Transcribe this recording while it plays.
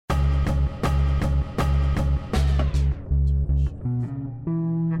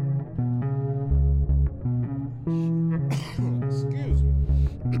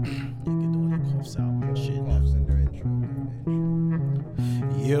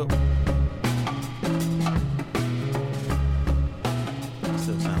You.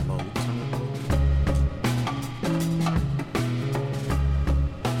 Still sound low.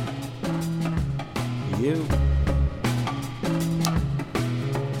 You.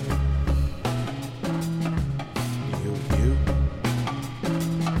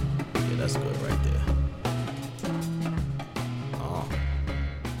 Yeah, that's good right there. Oh.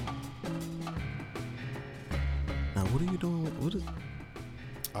 Now, what are you doing? What is?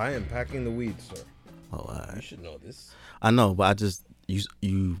 I am packing the weed, sir. Oh, all right. You should know this. I know, but I just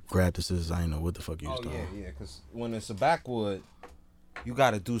you grabbed the scissors. I didn't know what the fuck you was doing. Yeah, because when it's a backwood, you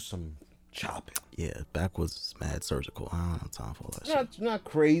got to do some chopping. Yeah, backwards is mad surgical. I don't have time for all that shit. Not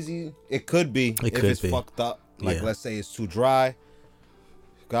crazy. It could be if could it's be. fucked up. Like, Yeah. let's say it's too dry.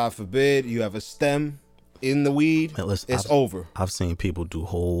 God forbid you have a stem in the weed. Man, listen, it's over. I've seen people do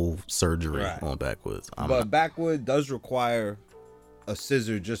whole surgery Right. on backwoods. But backwood does require a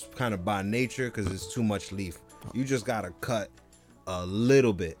scissor just kind of by nature because it's too much leaf. You just got to cut a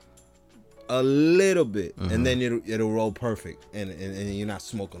little bit. And then it'll roll perfect. And you're not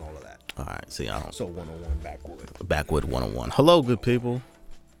smoking all of that. All right, see, I don't. So 101 backwood. Backwood 101. Hello, good people.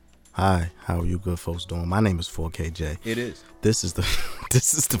 Hi, how are you good folks doing? My name is 4KJ. It is. This is the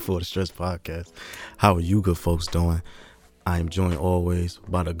For the Stress podcast. How are you good folks doing? I am joined always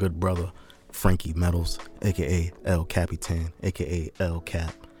by the good brother Frankie Metals, aka El Capitan, aka El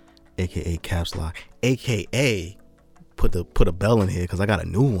Cap, aka Caps Lock, aka put a bell in here because I got a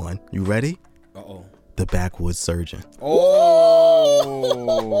new one. You ready? Uh-oh. The Backwoods Surgeon. Oh,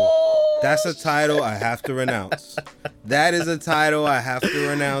 that's a title I have to renounce. That is a title I have to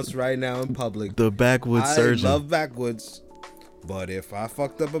renounce right now in public. The Backwoods Surgeon. I love backwoods, but if I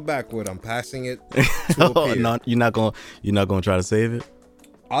fucked up a backwood, I'm passing it to a peer. No, you're not gonna try to save it.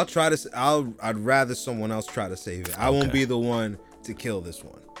 I'd rather someone else try to save it. I won't be the one to kill this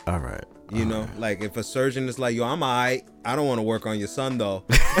one. All right. You know, like if a surgeon is like, yo, I'm alright. I don't want to work on your son though.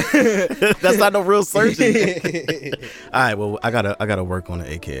 That's not no real surgeon. All right, well, I gotta work on the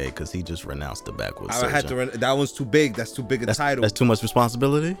AKA because he just renounced the Backwoods Surgeon. I had to. That one's too big. That's too big a title. That's too much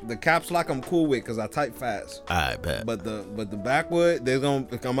responsibility. The caps lock I'm cool with because I type fast. All right, bet. But the backwood, I'm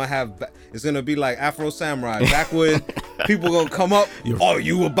gonna have. It's gonna be like Afro Samurai backwood. People gonna come up. Oh,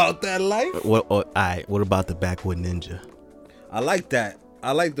 you about that life? What? All right. What about the Backwood Ninja? I like that.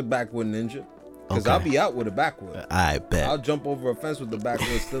 I like the backwood ninja because I'll be out with a backwood. I bet. I'll jump over a fence with the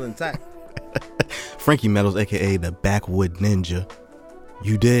backwood still intact. Frankie Metals, aka the Backwood Ninja.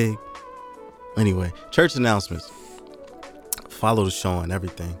 You dig? Anyway, church announcements. Follow the show on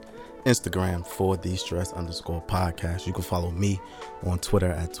everything. Instagram for the stress_podcast. You can follow me on Twitter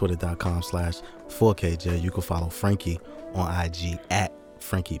at twitter.com/4KJ. You can follow Frankie on IG at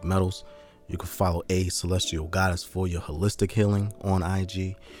Frankie Metals. You can follow A Celestial Goddess for your holistic healing on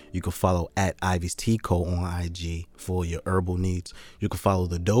IG. You can follow at Ivy's Tea Co on IG for your herbal needs. You can follow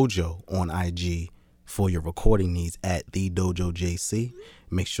the Dojo on IG for your recording needs at the Dojo JC.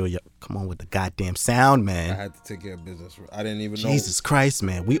 Make sure you come on with the goddamn sound, man. I had to take care of business. I didn't even know. Jesus Christ,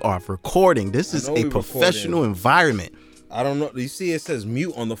 man. We are recording. This is a professional environment. I don't know. You see, it says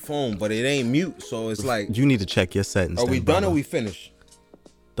mute on the phone, but it ain't mute. So it's like, you need to check your settings. Are we done or we finished?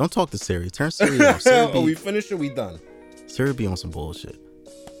 Don't talk to Siri. Turn Siri off. Siri Are we finished or we done? Siri be on some bullshit.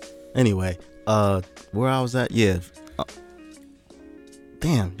 Anyway, where I was at, yeah.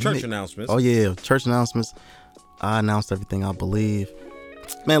 Damn. Church announcements. Oh yeah, church announcements. I announced everything I believe.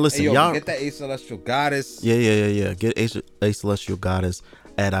 Man, listen, hey, yo, y'all get that A Celestial Goddess. Yeah. Get A Celestial Goddess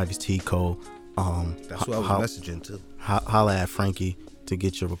at Ivy's Tea Co. That's who I was messaging to. Holla at Frankie to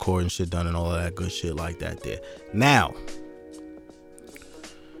get your recording shit done and all of that good shit like that there. Now,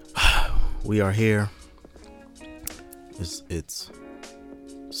 we are here. It's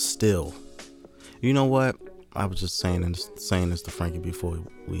still. You know what? I was just saying this to Frankie before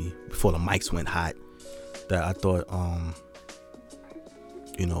the mics went hot. That I thought,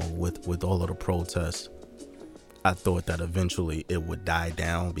 with all of the protests, I thought that eventually it would die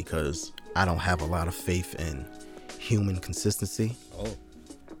down because I don't have a lot of faith in human consistency. Oh.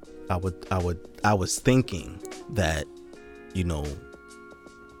 I was thinking that,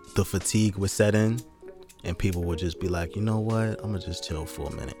 the fatigue would set in and people would just be like, you know what, I'm gonna just chill for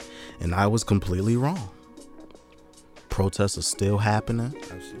a minute. And I was completely wrong. Protests are still happening.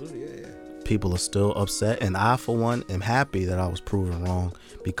 Absolutely, yeah. People are still upset, and I, for one, am happy that I was proven wrong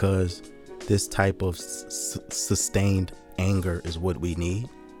because this type of sustained anger is what we need.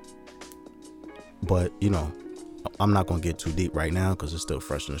 But, I'm not going to get too deep right now because it's still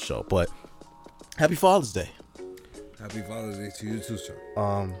fresh in the show. But happy Father's Day. Happy Father's Day to you too, sir.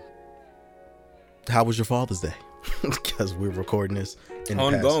 How was your Father's Day? because we're recording this in the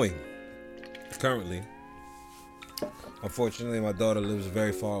ongoing. Currently, unfortunately, my daughter lives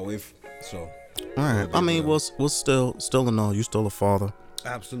very far away, so. All right. I mean, we'll still in all. You still a father.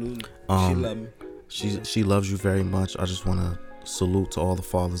 Absolutely. She loves me. She loves you very much. I just want to salute to all the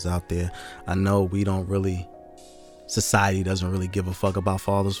fathers out there. I know society doesn't really give a fuck about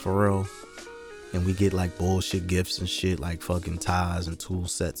fathers for real. And we get like bullshit gifts and shit like fucking ties and tool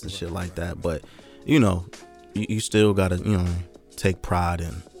sets and shit like that. But, you still got to, take pride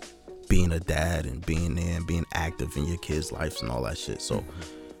in being a dad and being there and being active in your kids' lives and all that shit. So,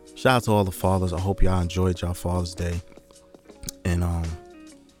 shout out to all the fathers. I hope y'all enjoyed y'all Father's Day. And,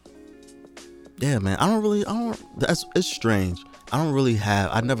 yeah, man, it's strange. I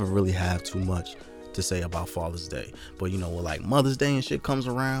never really have too much to say about Father's Day. But, when like Mother's Day and shit comes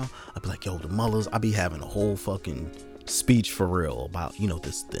around, I'd be like, yo, the mothers, I be having a whole fucking speech for real about,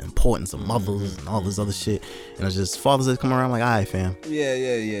 the importance of mothers and all this other shit. And it's just Father's Day come around, I'm like, all right, fam.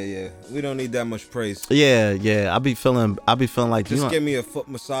 Yeah. We don't need that much praise. Yeah. I be feeling like, just give me a foot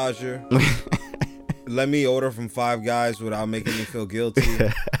massager. Let me order from Five Guys without making me feel guilty.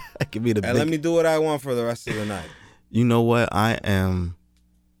 Give me let me do what I want for the rest of the night. You know what? I am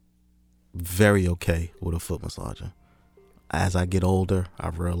very okay with a foot massager. As I get older,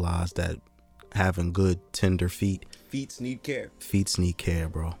 I've realized that having good, tender feet need care. Feet need care,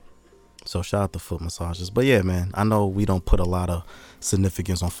 bro. So shout out to foot massages. But yeah, man, I know we don't put a lot of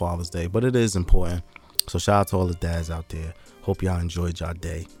significance on Father's Day, but it is important. So shout out to all the dads out there. Hope y'all enjoyed y'all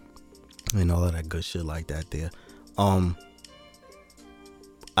day and all of that good shit like that there.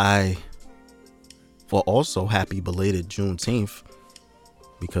 Also happy belated Juneteenth,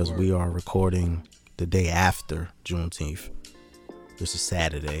 because we are recording the day after Juneteenth. This is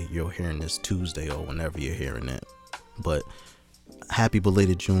Saturday. You're hearing this Tuesday or whenever you're hearing it. But happy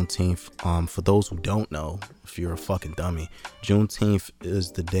belated Juneteenth. For those who don't know, if you're a fucking dummy, Juneteenth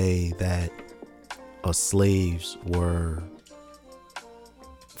is the day that slaves were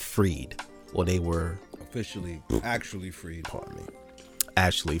freed, or they were actually freed. Pardon me.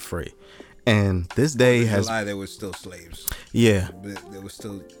 Actually free. And this day has July, they were still slaves. Yeah. They were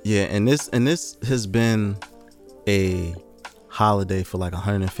still. Yeah, and this has been a holiday for like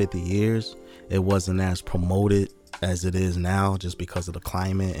 150 years. It wasn't as promoted as it is now, just because of the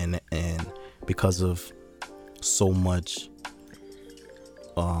climate and because of so much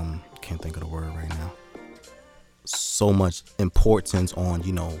can't think of the word right now. So much importance on,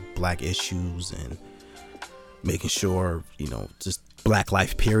 black issues and making sure, just black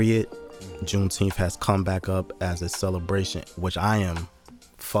life period. Juneteenth has come back up as a celebration, which I am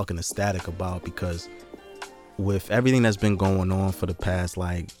fucking ecstatic about, because with everything that's been going on for the past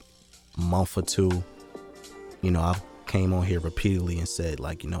like month or two, I've came on here repeatedly and said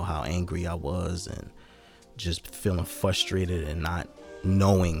like, how angry I was and just feeling frustrated and not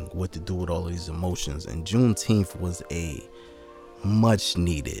knowing what to do with all of these emotions. And Juneteenth was a much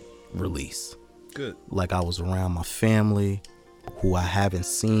needed release. Good. Like, I was around my family who I haven't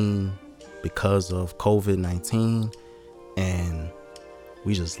seen because of COVID-19, and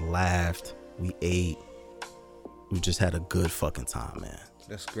we just laughed, we ate, we just had a good fucking time, man.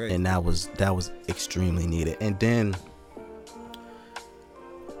 That's great. And that was extremely needed. And then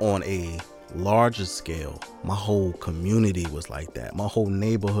on a larger scale, my whole community was like that. My whole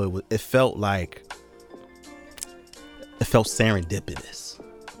neighborhood it felt serendipitous,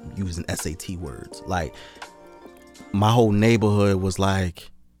 using SAT words. Like, my whole neighborhood was like,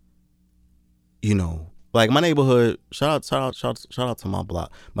 like my neighborhood, shout out to my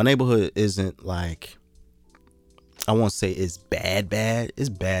block. My neighborhood isn't like, I won't say it's bad. It's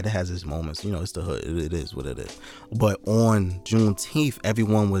bad. It has its moments. It's the hood. It is what it is. But on Juneteenth,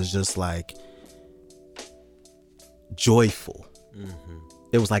 everyone was just like joyful. Mm-hmm.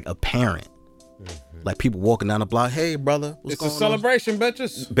 It was like apparent. Mm-hmm. Like people walking down the block. Hey, brother, what's going on? It's a celebration,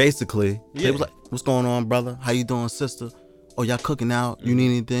 bitches. Basically, yeah. They was like, what's going on, brother? How you doing, sister? Oh, y'all cooking out? You need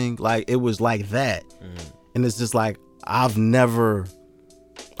anything? Like, it was like that. And it's just like, I've been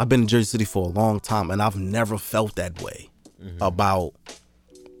in Jersey City for a long time, and I've never felt that way about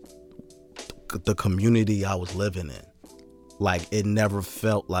the community I was living in. Like, it never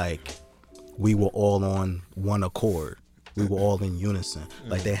felt like we were all on one accord. We were all in unison.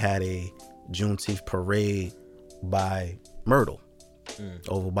 Like, they had a Juneteenth parade by Myrtle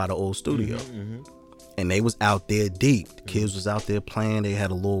over by the old studio. And they was out there deep. The kids was out there playing. They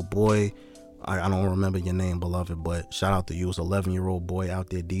had a little boy. I don't remember your name, beloved, but shout out to you. It was an 11-year-old boy out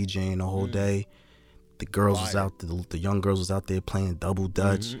there DJing the whole day. The girls was out there, the young girls was out there playing double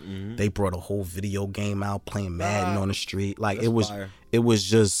dutch. They brought a whole video game out, playing Madden on the street. Like, it was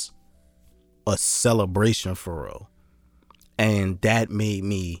just a celebration for real. And that made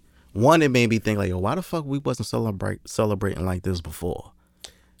me, one, it made me think like, yo, why the fuck we wasn't celebrating like this before?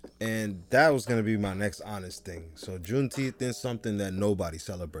 And that was gonna be my next honest thing. So Juneteenth is something that nobody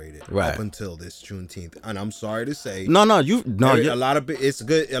celebrated Right. up until this Juneteenth, and I'm sorry to say, No, a lot of it's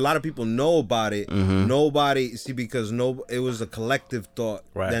good. A lot of people know about it. Mm-hmm. Nobody because it was a collective thought.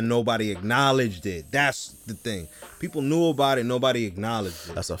 Right. That nobody acknowledged it. That's the thing. People knew about it. Nobody acknowledged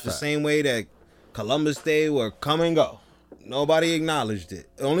it. That's a The fact. same way that Columbus Day were come and go. Nobody acknowledged it.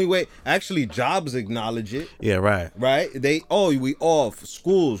 The only way, actually, jobs acknowledge it. Yeah, right. Right? We off.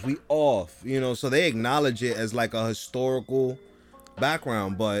 Schools, we off. So they acknowledge it as like a historical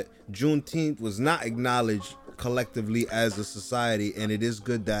background. But Juneteenth was not acknowledged collectively as a society. And it is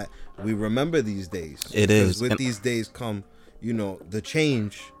good that we remember these days. It Because is. with these days come, the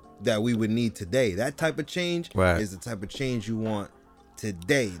change that we would need today. That type of change Right. is the type of change you want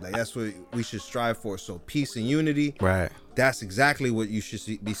today. Like, that's what we should strive for. So peace and unity. Right. That's exactly what you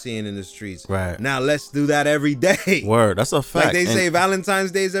should be seeing in the streets. Right. Now let's do that every day. Word. That's a fact. Like they And- say,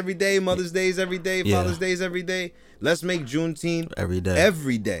 Valentine's Days every day, Mother's Days every day, Yeah. Father's Days every day. Let's make Juneteenth Every day.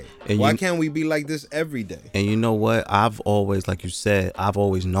 Every day. And Why you- can't we be like this every day? And you know what? I've always, like you said, I've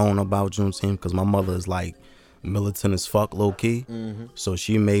always known about Juneteenth because my mother is like militant as fuck, low key. Mm-hmm. So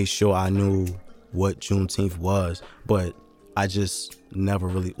she made sure I knew what Juneteenth was. But I just never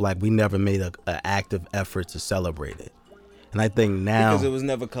really, we never made an active effort to celebrate it. And I think now, Because it was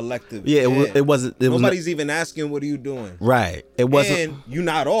never collective. yeah, it wasn't. It was Nobody's even asking, what are you doing? right. It wasn't And you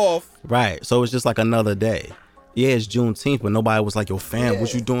not off. right. So it's just like another day. Yeah, it's Juneteenth, but nobody was like, "Yo, fam, what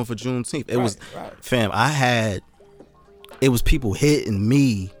Yeah. you doing for Juneteenth?" It was, right. fam. It was people hitting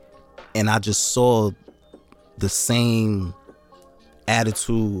me, and I just saw the same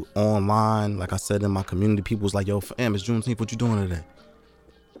attitude online. Like I said, in my community, people was like, "Yo, fam, it's Juneteenth. What you doing today?"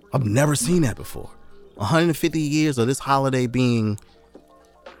 I've never seen that before. 150 years of this holiday being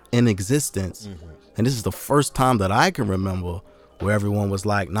in existence, and this is the first time that I can remember where everyone was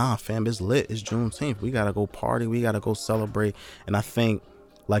like, "Nah, fam, it's lit. It's Juneteenth. We gotta go party. We gotta go celebrate." And I think,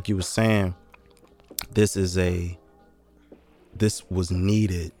 like you were saying, this was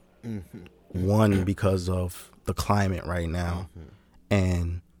needed. One, because of the climate right now,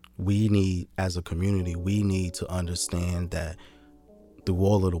 and we need, as a community, we need to understand that through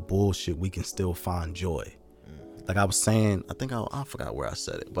all of the bullshit, we can still find joy. Like I was saying, I think I forgot where I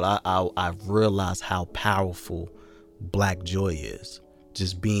said it, but I realized how powerful Black joy is.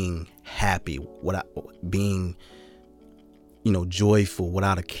 Just being happy, being, joyful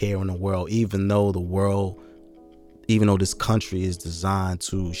without a care in the world. Even though this country is designed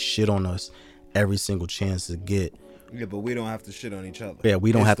to shit on us every single chance to get. Yeah, but we don't have to shit on each other. Yeah,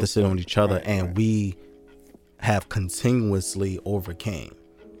 we don't It's have the to sit on point. each other, Right, and right. we have continuously overcame.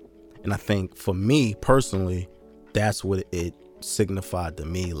 And I think for me personally, that's what it signified to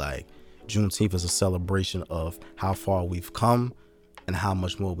me. Like, Juneteenth is a celebration of how far we've come and how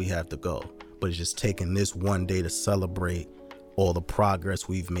much more we have to go. But it's just taking this one day to celebrate all the progress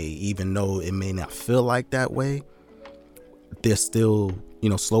we've made. Even though it may not feel like that way, there's still,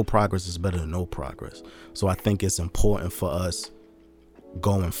 slow progress is better than no progress. So I think it's important for us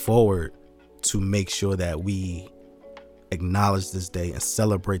going forward to make sure that we acknowledge this day and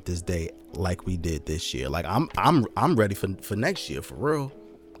celebrate this day like we did this year. Like I'm ready for next year, for real.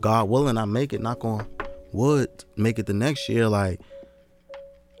 God willing, I make it, knock on wood, make it the next year. Like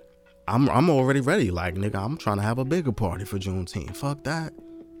I'm already ready. Like, nigga, I'm trying to have a bigger party for Juneteenth. Fuck that.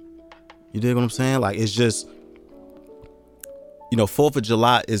 You dig what I'm saying? Like, it's just, 4th of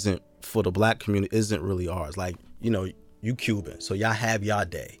July isn't, for the Black community, isn't really ours. Like, you Cuban, so y'all have y'all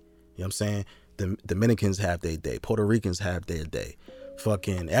day. You know what I'm saying? The Dominicans have their day. Puerto Ricans have their day.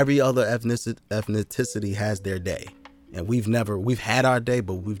 Fucking every other ethnicity has their day. And we've had our day,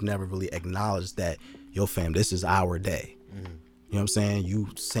 but we've never really acknowledged that, yo, fam, this is our day. You know what I'm saying?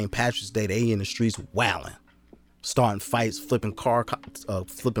 St. Patrick's Day, they in the streets wilding, starting fights, flipping police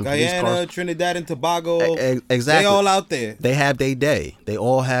Guyana, cars. Trinidad and Tobago. Exactly. They all out there. They have their day. They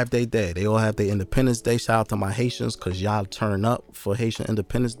all have their day. They all have their Independence Day. Shout out to my Haitians, because y'all turn up for Haitian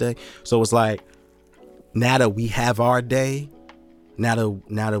Independence Day. So it's like, now that we have our day, now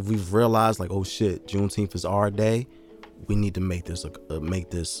that we've realized, like, oh shit, Juneteenth is our day, we need to make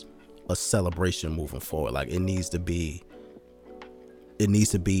this a celebration moving forward. Like, it needs to be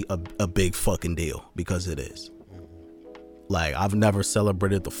a big fucking deal, because it is. Like, I've never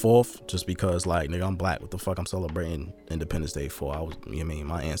celebrated the 4th just because, like, nigga, I'm Black. What the fuck I'm celebrating Independence Day for?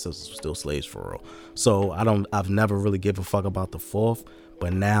 My ancestors were still slaves for real. So I've never really given a fuck about the 4th.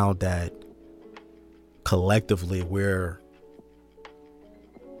 But now that collectively we're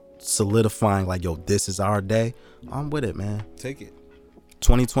solidifying like, yo, this is our day, I'm with it, man. Take it.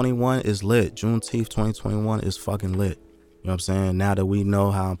 2021 is lit. Juneteenth 2021 is fucking lit. You know what I'm saying? Now that we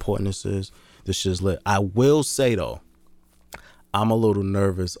know how important this shit's lit. I will say though, I'm a little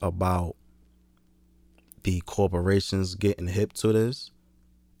nervous about the corporations getting hip to this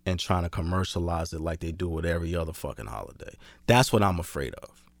and trying to commercialize it like they do with every other fucking holiday. That's what I'm afraid of.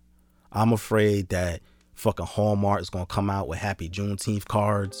 I'm afraid that fucking Hallmark is gonna come out with Happy Juneteenth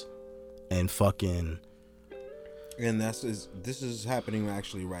cards and fucking. And this is happening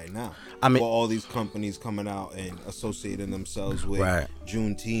actually right now. I mean, all these companies coming out and associating themselves with right.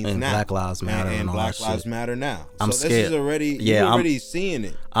 Juneteenth and now. Black Lives Matter and all Black that Lives shit. Matter now. I'm so scared. This is already, yeah, you're already seeing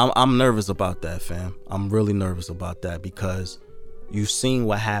it. I'm nervous about that, fam. I'm really nervous about that because you've seen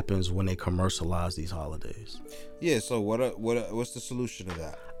what happens when they commercialize these holidays. Yeah. So what's the solution to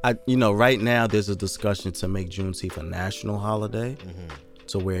that? Right now there's a discussion to make Juneteenth a national holiday. Mm-hmm.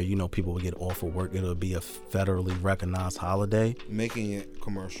 To where, people will get off of work. It'll be a federally recognized holiday. Making it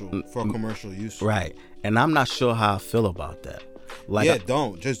commercial, for commercial use. Right. And I'm not sure how I feel about that.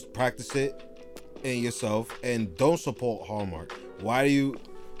 Don't. Just practice it in yourself and don't support Hallmark. Why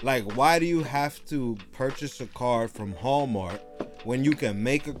do you have to purchase a card from Hallmark when you can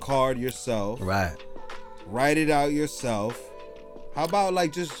make a card yourself? Right. Write it out yourself. How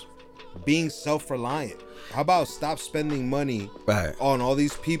about just being self-reliant? How about stop spending money on all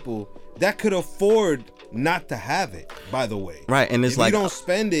these people that could afford not to have it, by the way. Right, and it's if like you don't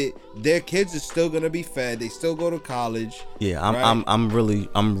spend it, their kids are still gonna be fed. They still go to college. Yeah, I'm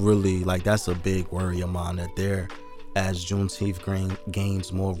really like, that's a big worry of mine, that they're, as Juneteenth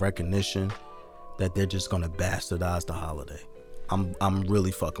gains more recognition, that they're just gonna bastardize the holiday. I'm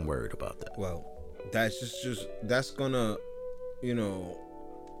really fucking worried about that. Well, that's gonna,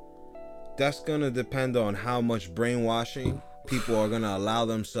 that's gonna depend on how much brainwashing people are gonna allow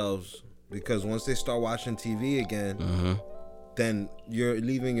themselves, because once they start watching TV again, mm-hmm. then you're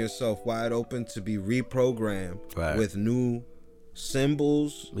leaving yourself wide open to be reprogrammed with new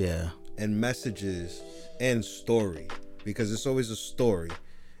symbols and messages and story, because it's always a story,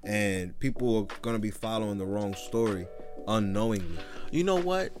 and people are gonna be following the wrong story unknowingly. You know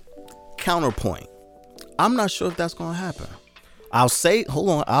what? Counterpoint. I'm not sure if that's gonna happen. I'll say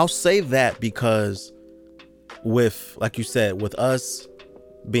that because with, like you said, with us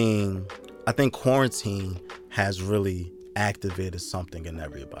being, I think quarantine has really activated something in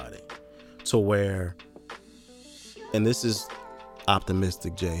everybody to where, and this is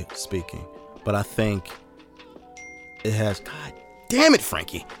optimistic Jay speaking, but I think it has, God damn it,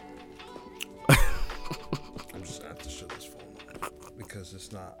 Frankie. I'm just gonna have to shut this phone off because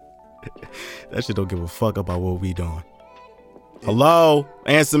it's not. That shit don't give a fuck about what we doing. Hello?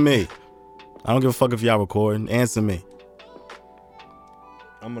 Answer me. I don't give a fuck if y'all recording. Answer me.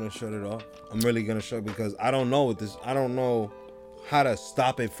 I'm gonna shut it off. I'm really gonna shut it because I don't know how to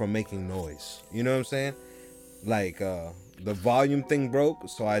stop it from making noise. You know what I'm saying? Like the volume thing broke,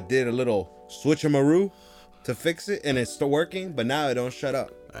 so I did a little switcheroo to fix it, and it's still working, but now it don't shut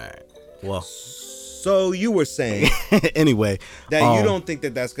up. All right. Well, so you were saying anyway that you don't think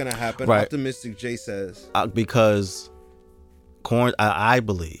that that's gonna happen. Right. Optimistic Jay says because I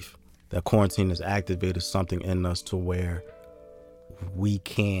believe that quarantine has activated something in us to where we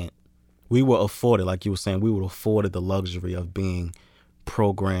were afforded, like you were saying, we were afforded the luxury of being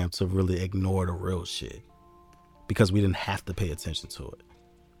programmed to really ignore the real shit because we didn't have to pay attention to it.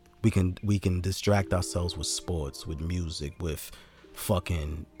 We can distract ourselves with sports, with music, with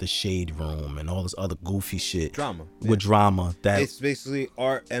fucking the Shade Room and all this other goofy shit. Drama. With drama. That it's basically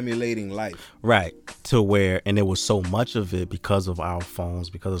art emulating life. Right. To where, and there was so much of it because of our phones,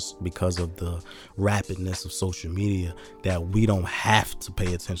 because of the rapidness of social media, that we don't have to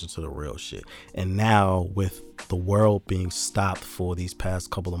pay attention to the real shit. And now with the world being stopped for these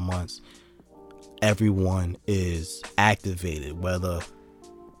past couple of months, everyone is activated,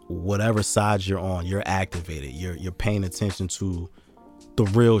 whatever side you're on, you're activated. You're paying attention to the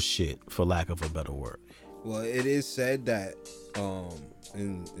real shit, for lack of a better word. Well, it is said that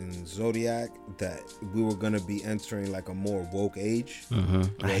in Zodiac that we were gonna be entering like a more woke age, mm-hmm.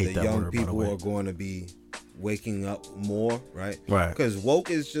 where the young people are going to be waking up more, right? Right. Because woke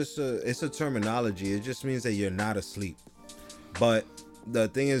is just it's a terminology. It just means that you're not asleep. But the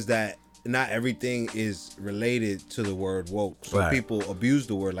thing is that not everything is related to the word woke, so people abuse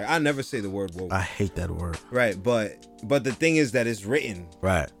the word. Like, I never say the word woke. I hate that word. Right, but the thing is that it's written.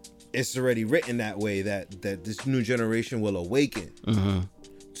 Right. It's already written that way, that this new generation will awaken mm-hmm.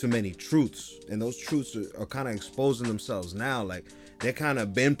 to many truths, and those truths are kind of exposing themselves now. Like, they're kind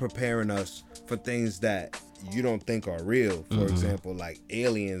of been preparing us for things that you don't think are real. For example, like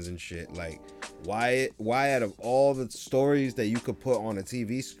aliens and shit. Like, why out of all the stories that you could put on a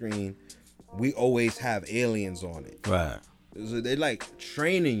TV screen, we always have aliens on it. Right. So they like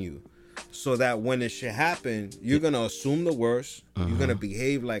training you so that when it shit happen, you're gonna assume the worst. You're gonna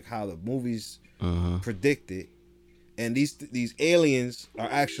behave like how the movies predict it, and these aliens are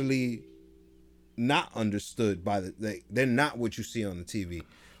actually not understood by they're not what you see on the TV.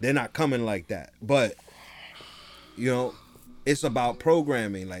 They're not coming like that. But it's about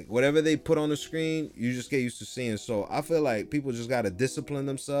programming. Like whatever they put on the screen, you just get used to seeing. So I feel like people just gotta discipline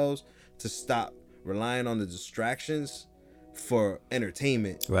themselves to stop relying on the distractions for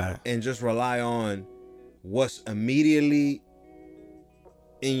entertainment, right, and just rely on what's immediately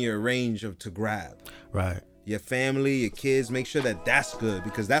in your range to grab. Right. Your family, your kids, make sure that that's good,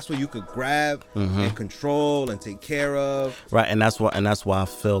 because that's what you could grab and control and take care of. Right, and that's why I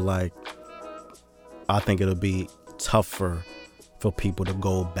feel like I think it'll be tougher for people to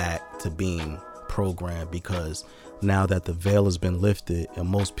go back to being programmed, because now that the veil has been lifted and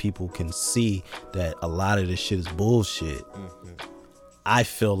most people can see that a lot of this shit is bullshit, I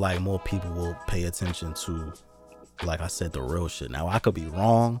feel like more people will pay attention to, like I said, the real shit. Now I could be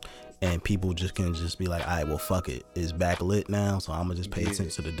wrong, and people can be like, all right, well, fuck it, it's backlit now, so I'm gonna just pay attention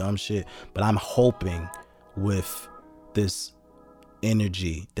to the dumb shit. But I'm hoping with this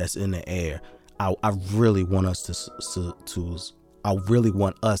energy that's in the air, I really want us to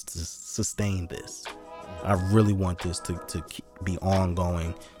sustain this. I really want this to be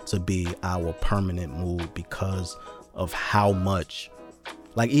ongoing, to be our permanent mood, because of how much,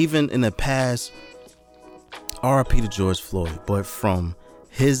 like, even in the past, R.I.P. to George Floyd, but from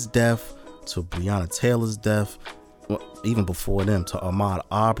his death to Breonna Taylor's death, even before them to Ahmaud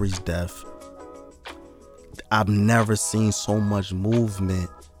Arbery's death, I've never seen so much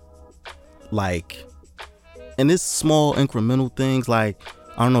movement, like, and this small incremental things. Like,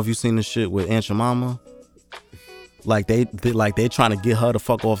 I don't know if you've seen this shit with Aunt Jemima. Like they trying to get her to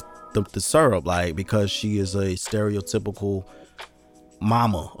fuck off the syrup, like, because she is a stereotypical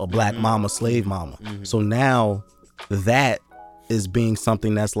mama, a black mama, slave mama. So now that is being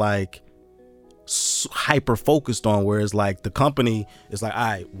something that's like hyper focused on, whereas like the company is like, all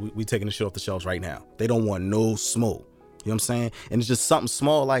right, we taking the shit off the shelves right now. They don't want no smoke. You know what I'm saying? And it's just something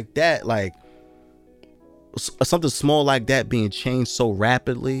small like that, like something small like that being changed so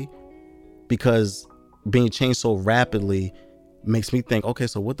rapidly, because being changed so rapidly makes me think, okay,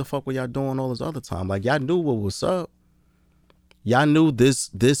 so what the fuck were y'all doing all this other time? Like, y'all knew what was up. Y'all knew this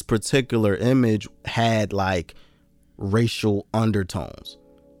particular image had like racial undertones.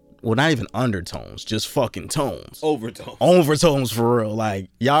 Well, not even undertones, just fucking tones. Overtones for real. Like,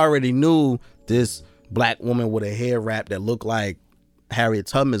 y'all already knew this black woman with a hair wrap that looked like Harriet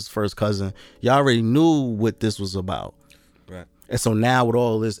Tubman's first cousin. Y'all already knew what this was about. Right. And so now with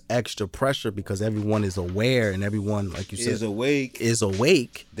all this extra pressure, because everyone is aware and everyone, like you said, is awake.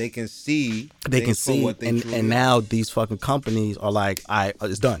 They can see. What they and now these fucking companies are like, all right,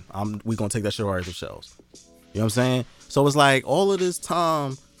 it's done. We gonna take that shit right off the shelves. You know what I'm saying? So it's like all of this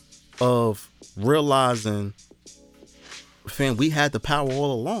time of realizing, fam, we had the power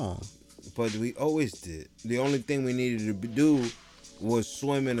all along. But we always did. The only thing we needed to do was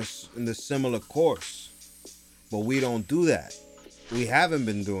swim in the similar course. But we don't do that. We haven't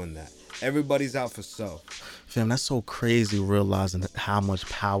been doing that. Everybody's out for self. Fam, that's so crazy, realizing how much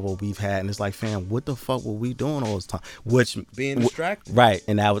power we've had. And it's like, fam, what the fuck were we doing all this time? Being distracted. Right.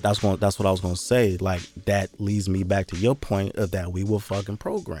 And that's what I was going to say. Like, that leads me back to your point of that we were fucking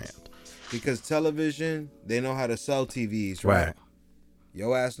programmed. Because television, they know how to sell TVs, right?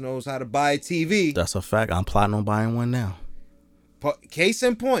 Your ass knows how to buy a TV. That's a fact. I'm plotting on buying one now. Case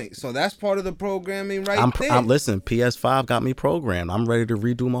in point. So that's part of the programming there. Listen, PS5 got me programmed. I'm ready to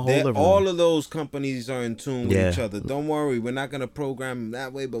redo my whole living room. All of those companies are in tune with each other. Don't worry. We're not going to program them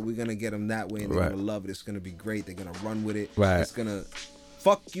that way, but we're going to get them that way, and they're going to love it. It's going to be great. They're going to run with it. Right. It's going to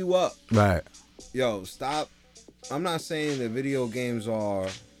fuck you up. Right. Yo, stop. I'm not saying that video games are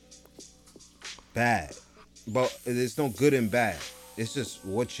bad, but there's no good and bad. It's just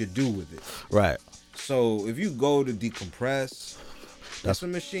what you do with it. Right. So if you go to decompress, that's a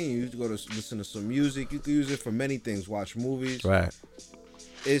machine. You go to listen to some music. You can use it for many things. Watch movies. Right.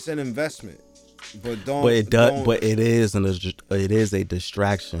 It's an investment, but it is a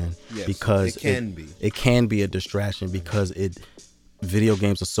distraction. Yes, because it can be a distraction, because video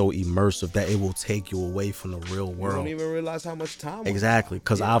games are so immersive that it will take you away from the real world. You don't even realize how much time. Exactly,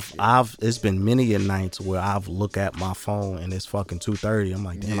 because it's been many a nights where I've looked at my phone and it's fucking 2:30. I'm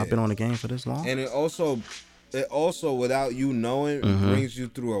like, damn, I've been on the game for this long. And it also without you knowing, brings you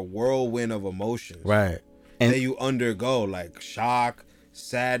through a whirlwind of emotions. Right. that you undergo, like shock,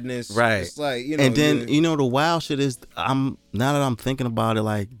 sadness. Right. It's like, and then the wild shit is, now that I'm thinking about it,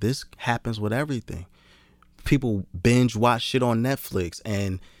 like, this happens with everything. People binge watch shit on Netflix,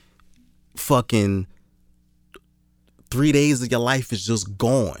 and fucking 3 days of your life is just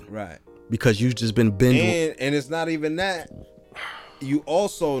gone. Right. Because you've just been binge. And it's not even that. You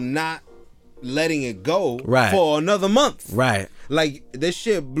also not letting it go right. for another month. Right. Like, this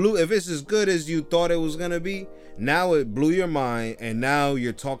shit blew. If it's as good as you thought it was gonna be, now it blew your mind, and now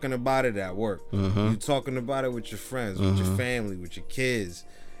you're talking about it at work. You're talking about it with your friends, with your family, with your kids,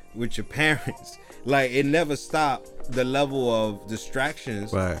 with your parents. Like, it never stopped, the level of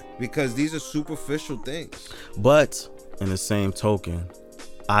distractions. Right. Because these are superficial things. But in the same token,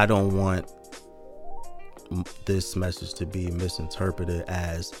 I don't want this message to be misinterpreted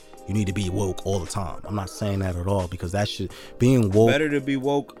as you need to be woke all the time. I'm not saying that at all, because that shit, being woke, better to be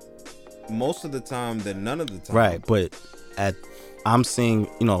woke most of the time than none of the time. Right. But I'm seeing,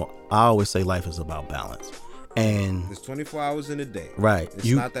 I always say life is about balance. And there's 24 hours in a day. Right. It's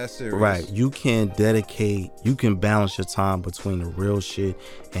not that serious. Right. You can balance your time between the real shit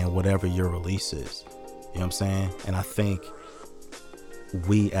and whatever your release is. You know what I'm saying? And I think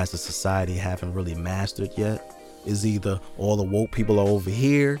we as a society haven't really mastered yet. Is either all the woke people are over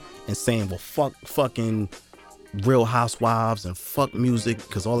here and saying, well, fucking Real Housewives and fuck music,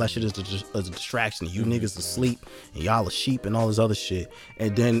 because all that shit is a distraction. You niggas asleep and y'all are sheep and all this other shit.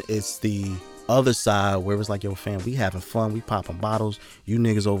 And then it's the other side where it's like, yo, fam, we having fun, we popping bottles, you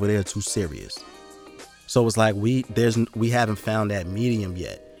niggas over there too serious. So it's like we haven't found that medium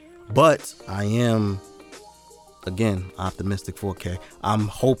yet. But I am, again, optimistic 4K. I'm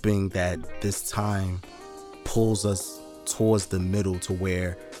hoping that this time pulls us towards the middle, to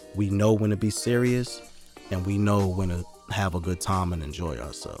where we know when to be serious and we know when to have a good time and enjoy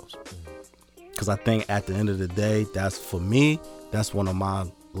ourselves. Because I think at the end of the day, that's, for me, that's one of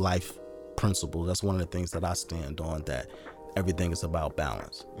my life principles. That's one of the things that I stand on, that everything is about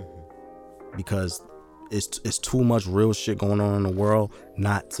balance. Because it's too much real shit going on in the world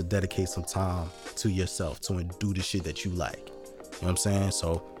not to dedicate some time to yourself, to do the shit that you like. You know what I'm saying?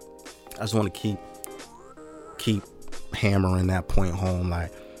 So I just want to keep hammering that point home.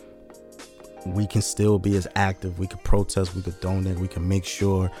 Like, we can still be as active. We could protest, we could donate, we can make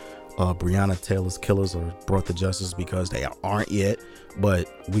sure Breonna Taylor's killers are brought to justice, because they aren't yet.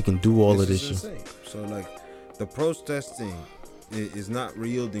 But we can do all of this shit. So, like, the protesting is not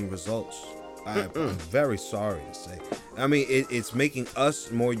yielding results. I'm very sorry to say. I mean, it's making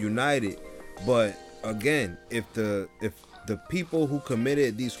us more united. But again, if the people who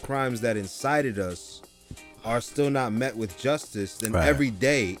committed these crimes that incited us are still not met with justice, then every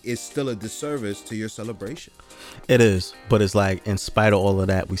day is still a disservice to your celebration. It is, but it's like, in spite of all of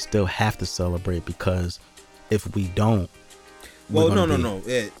that, we still have to celebrate, because if we don't, no.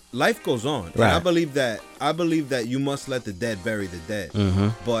 Life goes on. Right. And I believe that you must let the dead bury the dead.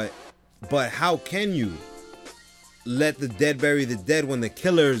 But how can you let the dead bury the dead when the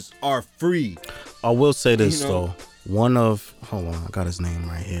killers are free? I will say this though. Hold on, I got his name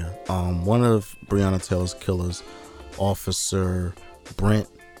right here. One of Breonna Taylor's killers, Officer Brent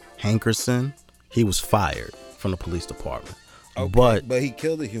Hankerson, he was fired from the police department. Okay, but he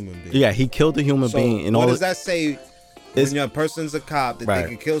killed a human being. Yeah, he killed a human being. And what does that say? When a person's a cop, that they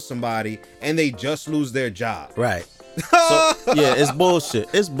can kill somebody and they just lose their job. Right. So, yeah, it's bullshit.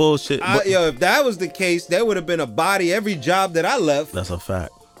 It's bullshit. If that was the case, there would have been a body every job that I left. That's a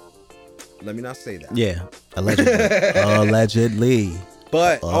fact. Let me not say that. Yeah, allegedly. Allegedly.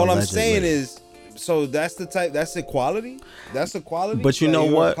 But all I'm saying is, so that's equality. That's equality. But you know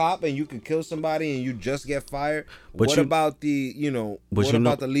you're what? A cop and you can kill somebody and you just get fired. But what about the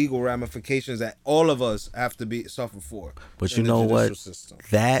the legal ramifications that all of us have to suffer for? But you know what? System?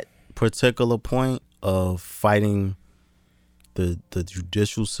 That particular point of fighting the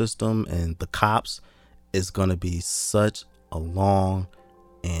judicial system and the cops is going to be such a long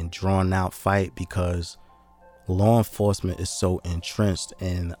and drawn out fight, because law enforcement is so entrenched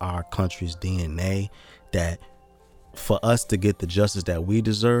in our country's DNA that for us to get the justice that we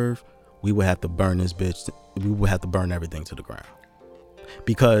deserve, we would have to burn this bitch. We would have to burn everything to the ground,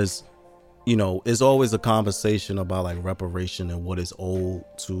 because it's always a conversation about like reparation and what is owed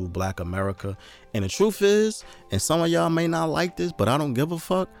to Black America. And the truth is, and some of y'all may not like this, but I don't give a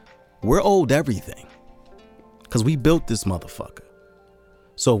fuck, we're owed everything, because we built this motherfucker.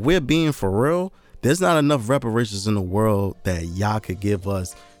 So if we're being for real, there's not enough reparations in the world that y'all could give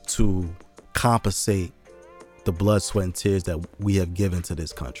us to compensate the blood, sweat, and tears that we have given to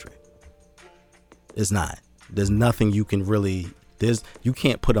this country. It's not. There's nothing you can really You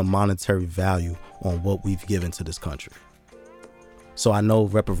can't put a monetary value on what we've given to this country. So I know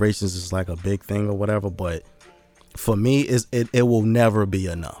reparations is like a big thing or whatever, but for me, it will never be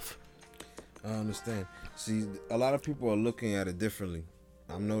enough. I understand. See, a lot of people are looking at it differently.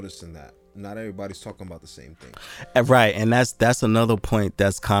 I'm noticing that. Not everybody's talking about the same thing. Right, and that's another point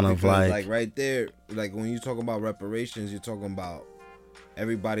that's kind of Because, like right there, like when you talk about reparations, you're talking about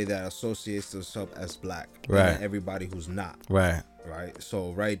everybody that associates themselves as black, right? And everybody who's not, right?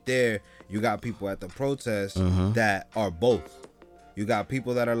 So right there, you got people at the protest Mm-hmm. that are both. You got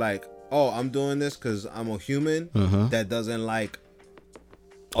people that are like, "Oh, I'm doing this because I'm a human Mm-hmm. that doesn't like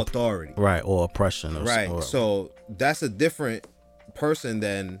authority, right, or oppression, right?" So that's a different person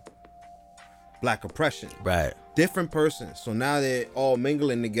than black oppression, right? Different person. So now they're all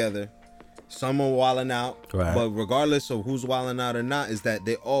mingling together. Some are wilding out, Right. But regardless of who's wilding out or not, is that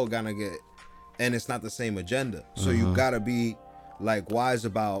they all gonna get, and it's not the same agenda. So you gotta be like wise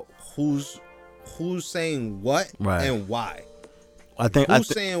about who's saying what Right. and why. I think Who's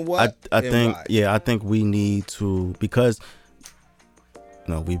saying what? I and think why. I think we need to, because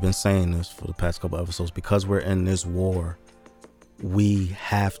we've been saying this for the past couple episodes, because we're in this war, we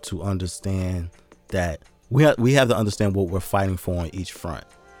have to understand that we have to understand what we're fighting for on each front.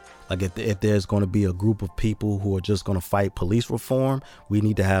 Like if there's going to be a group of people who are just going to fight police reform, we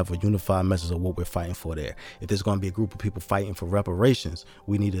need to have a unified message of what we're fighting for there. If there's going to be a group of people fighting for reparations,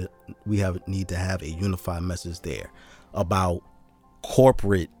 we need to have a unified message there about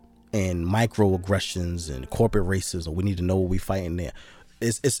corporate and microaggressions and corporate racism. We need to know what we're fighting there.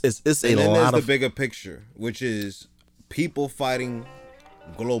 It's a And then lot there's of the bigger picture, which is people fighting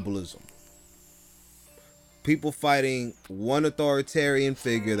globalism. People fighting one authoritarian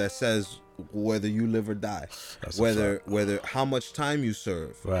figure that says whether you live or die, That's a whether how much time you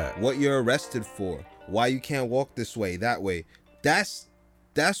serve, Right. what you're arrested for, why you can't walk this way, that way. That's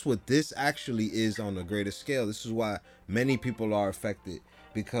what this actually is on a greater scale. This is why many people are affected,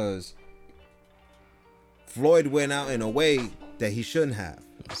 because Floyd went out in a way that he shouldn't have.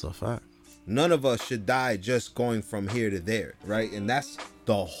 That's a fact. None of us should die just going from here to there, right? And that's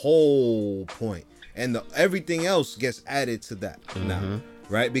the whole point. And everything else gets added to that now,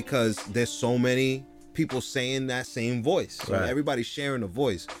 right? Because there's so many people saying that same voice. So Right. everybody's sharing a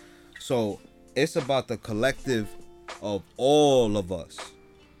voice. So it's about the collective of all of us.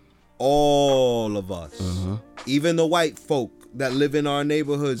 All of us. Even the white folk that live in our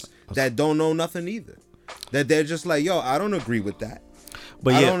neighborhoods that don't know nothing either. That they're just like, yo, I don't agree with that.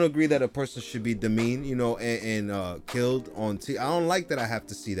 But I yeah, don't agree that a person should be demeaned, and killed on TV. I don't like that I have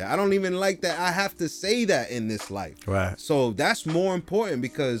to see that. I don't even like that I have to say that in this life. Right. So that's more important,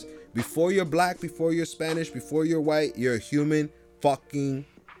 because before you're black, before you're Spanish, before you're white, you're a human fucking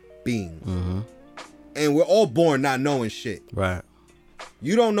being. And we're all born not knowing shit. right.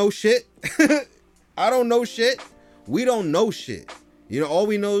 You don't know shit. I don't know shit. We don't know shit. All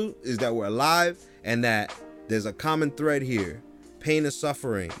we know is that we're alive and that there's a common thread here. Pain and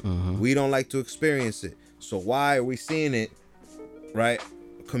suffering. We don't like to experience it. So why are we seeing it, right?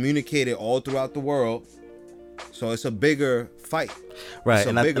 Communicated all throughout the world. So it's a bigger fight. Right. It's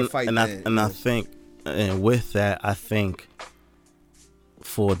a bigger fight. I think, and with that, I think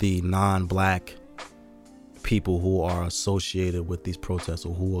for the non-black people who are associated with these protests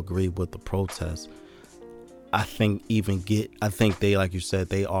or who agree with the protests, I think they, like you said,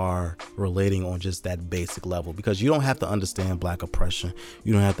 they are relating on just that basic level, because you don't have to understand black oppression.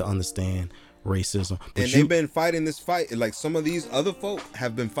 You don't have to understand racism. But And they've been fighting this fight. Like, some of these other folk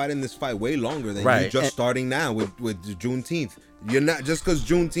have been fighting this fight way longer than Right. you just starting now with Juneteenth. You're not, just because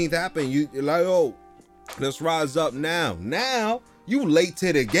Juneteenth happened, you're like, oh, let's rise up now. Now, you late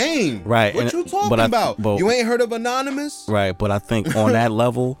to the game. Right. What you talking about? You ain't heard of Anonymous? Right. But I think on that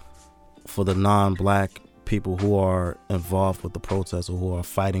level, for the non-black people who are involved with the protests or who are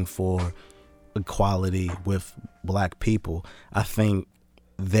fighting for equality with black people, I think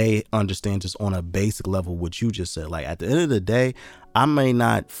they understand just on a basic level what you just said. Like, at the end of the day, I may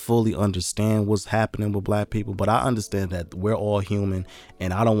not fully understand what's happening with black people, but I understand that we're all human,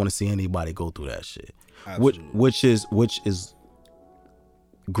 and I don't want to see anybody go through that shit. Which is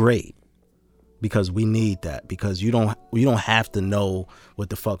great, because we need that, because you don't have to know what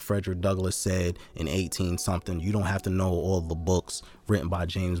the fuck Frederick Douglass said in 18 something. You don't have to know all the books written by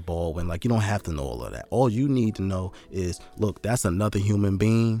James Baldwin. Like, you don't have to know all of that. All you need to know is, look, that's another human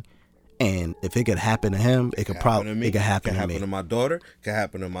being, and if it could happen to him, it could happen to me. It could happen to my daughter. It could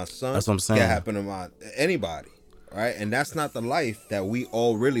happen to my son. That's what I'm saying. It could happen to anybody, right? And that's not the life that we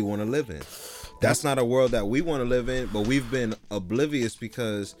all really want to live in. That's not a world that we want to live in, but we've been oblivious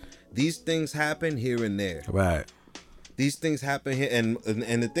because these things happen here and there. Right. these things happen here, and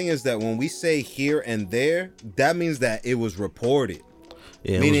the thing is that when we say here and there, that means that it was reported.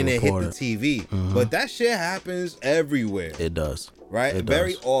 Yeah, meaning it hit the TV. But that shit happens everywhere. It does. Right? It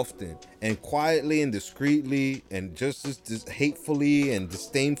Very does. often. And quietly and discreetly and just as hatefully and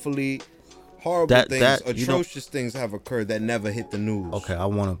disdainfully. Horrible things, atrocious things have occurred that never hit the news. Okay, I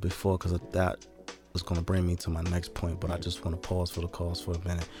want to, before, because that was going to bring me to my next point, but I just want to pause for the cause for a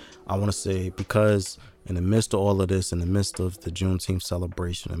minute. I want to say, because in the midst of all of this, in the midst of the Juneteenth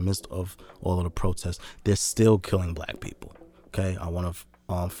celebration, in the midst of all of the protests, they're still killing black people. Okay, I want to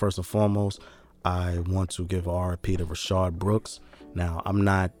first and foremost, I want to give RIP to Rayshard Brooks. Now, I'm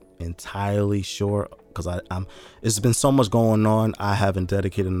not entirely sure because I'm. It's been so much going on. I haven't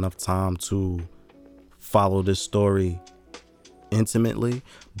dedicated enough time to follow this story intimately.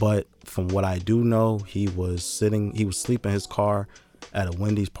 But from what I do know, he was sleeping in his car at a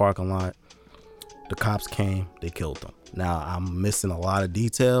Wendy's parking lot. The cops came, they killed him. Now, I'm missing a lot of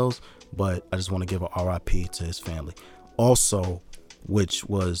details, but I just want to give a RIP to his family. Also, which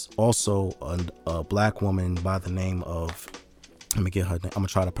was also a black woman by the name of, let me get her name. I'm gonna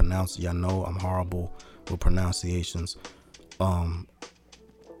try to pronounce it. Y'all know I'm horrible with pronunciations. Owatu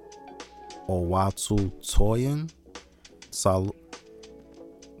Toyin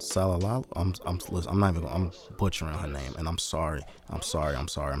Salalal. I'm butchering her name, and I'm sorry. I'm gonna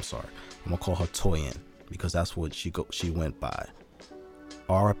call her Toyin because that's what she went by.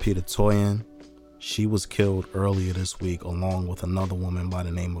 R.I.P. to Toyin. She was killed earlier this week along with another woman by the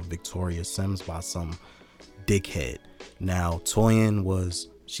name of Victoria Sims by some dickhead. Now, Toyin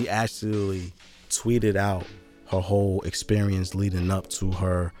she actually tweeted out her whole experience leading up to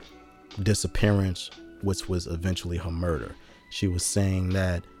her disappearance, which was eventually her murder. She was saying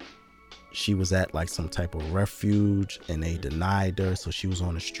that she was at like some type of refuge and they denied her, so she was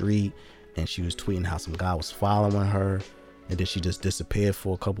on the street and she was tweeting how some guy was following her, and then she just disappeared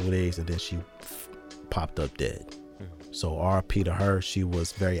for a couple of days and then she popped up dead. So RIP to her. She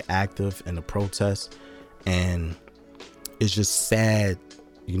was very active in the protests, and it's just sad,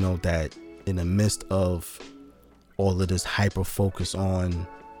 that in the midst of all of this hyper focus on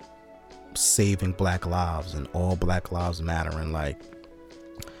saving black lives and all black lives mattering, like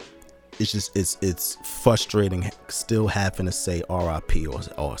it's frustrating still having to say RIP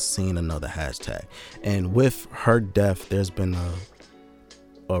or seeing another hashtag. And with her death, there's been a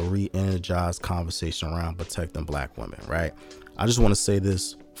re-energized conversation around protecting black women, right? I just want to say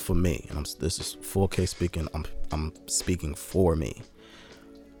this for me, and this is 4K speaking. I'm speaking for me.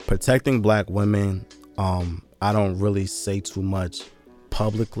 Protecting black women, I don't really say too much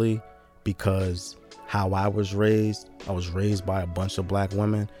publicly because how I was raised by a bunch of black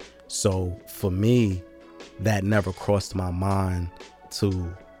women. So for me, that never crossed my mind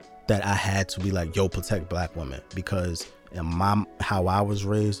that I had to be like, yo, protect black women, because how I was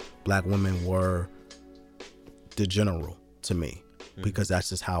raised, black women were the general to me, because that's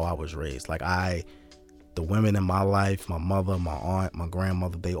just how I was raised. Like the women in my life, my mother, my aunt, my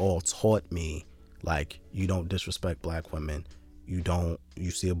grandmother, they all taught me, like, you don't disrespect black women. You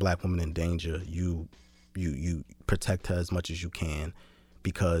see a black woman in danger, you protect her as much as you can,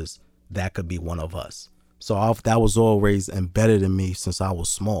 because that could be one of us. So that was always embedded in me since I was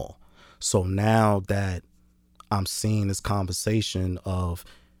small. So now that I'm seeing this conversation of,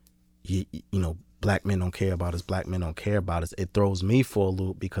 black men don't care about us, black men don't care about us, it throws me for a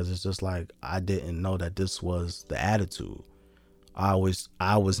loop, because it's just like, I didn't know that this was the attitude. I was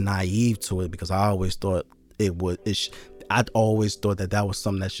naive to it because I always thought I always thought that was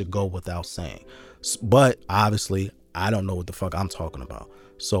something that should go without saying. But obviously, I don't know what the fuck I'm talking about.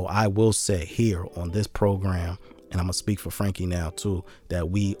 So I will say here on this program, and I'm gonna speak for Frankie now too, that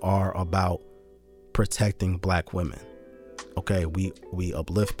we are about protecting black women. Okay, we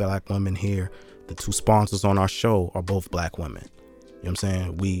uplift black women here. The two sponsors on our show are both black women. You know what I'm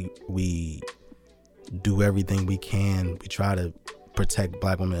saying? We do everything we can. We try to protect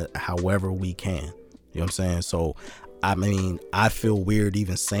black women however we can. You know what I'm saying? So I mean, I feel weird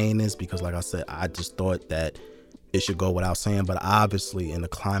even saying this because, like I said, I just thought that it should go without saying. But obviously, in the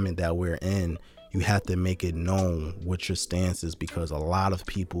climate that we're in, you have to make it known what your stance is, because a lot of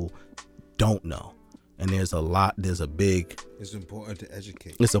people don't know. And it's important to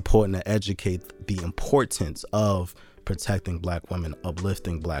educate. It's important to educate the importance of protecting black women,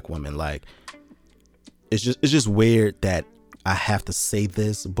 uplifting black women. Like, it's just weird that I have to say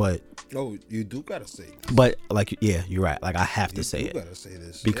this, but no, you do gotta say this. But like, yeah, you're right. Like, I have to say it. You gotta say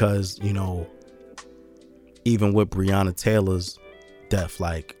this because even with Breonna Taylor's death,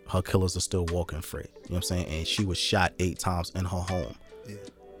 like, her killers are still walking free. You know what I'm saying? And she was shot 8 times in her home. Yeah.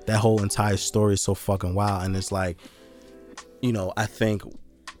 That whole entire story is so fucking wild, and it's like, I think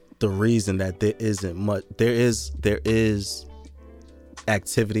the reason that there isn't much, there is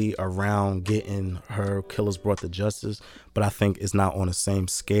activity around getting her killers brought to justice, but I think it's not on the same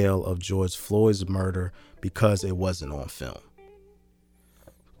scale of George Floyd's murder because it wasn't on film.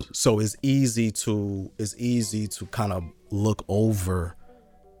 So it's easy to kind of look over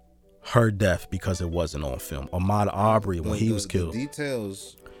her death because it wasn't on film. Ahmaud Arbery, when he was killed, the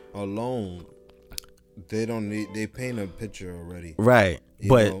details alone, they paint a picture already, right?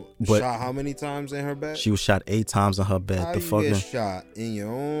 But shot how many times in her bed? She was shot 8 times in her bed. How you get shot in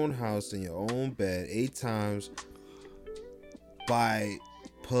your own house, in your own bed, 8 times by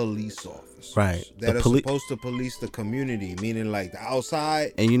police officers, right? That are supposed to police the community, meaning like the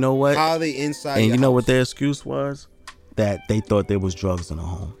outside. And you know what? How they inside? And you know house. what their excuse was? That they thought there was drugs in the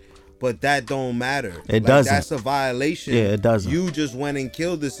home. But that don't matter. It doesn't. That's a violation. Yeah, it doesn't. You just went and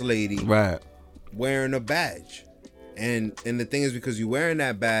killed this lady, right? Wearing a badge, and the thing is, because you're wearing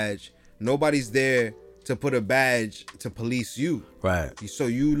that badge, nobody's there to put a badge to police you, right? So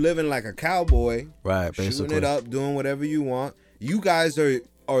you living like a cowboy, right? Shooting basically. it up, doing whatever you want. You guys are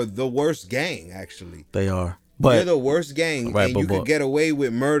the worst gang, actually. They are. But you're the worst gang, right, and you could get away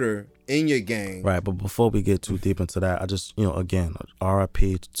with murder in your gang. Right, but before we get too deep into that, I just, again,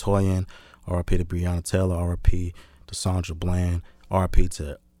 R.I.P. to Toyin, R.I.P. to Breonna Taylor, R.I.P. to Sandra Bland, R.I.P.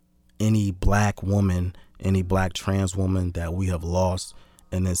 to any black woman, any black trans woman that we have lost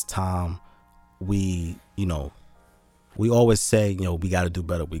in this time. We always say, we got to do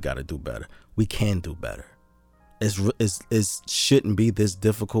better. We got to do better. We can do better. It shouldn't be this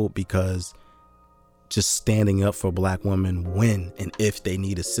difficult because just standing up for black women when and if they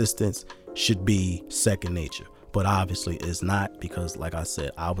need assistance should be second nature. But obviously it's not, because like I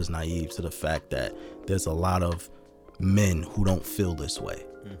said, I was naive to the fact that there's a lot of men who don't feel this way.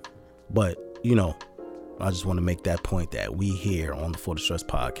 But, I just want to make that point that we here on the For the Stress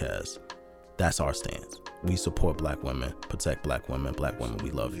podcast, that's our stance. We support black women, protect black women. Black women,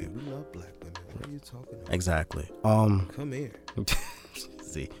 we love you. We love black women. What are you talking about? Exactly. Come here.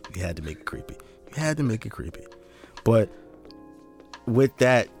 See, you had to make it creepy. But with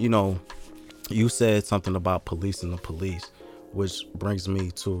that, you said something about policing the police, which brings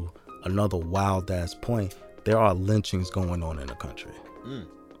me to another wild ass point. There are lynchings going on in the country.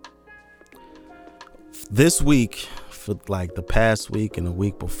 This week, for like the past week and the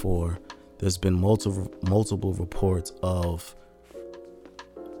week before, there's been multiple reports of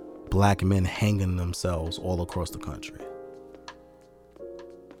black men hanging themselves all across the country.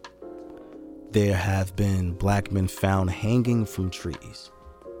 There have been black men found hanging from trees.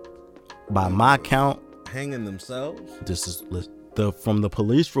 By my count, hanging themselves. This is from the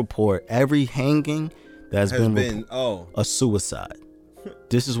police report. Every hanging that's been a suicide.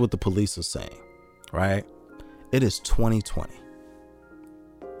 This is what the police are saying, right? It is 2020.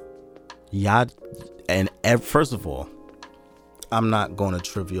 First of all, I'm not going to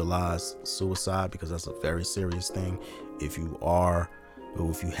trivialize suicide because that's a very serious thing. If you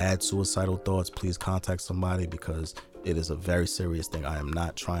had suicidal thoughts, please contact somebody because it is a very serious thing. I am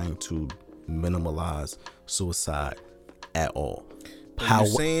not trying to minimalize suicide at all. You're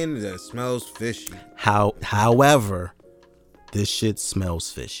saying that it smells fishy. However, this shit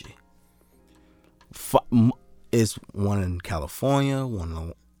smells fishy. It's one in California, one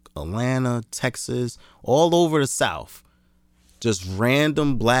in Atlanta, Texas, all over the South. Just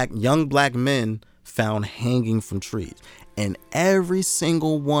random young black men found hanging from trees. And every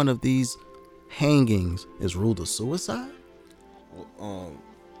single one of these hangings is ruled a suicide?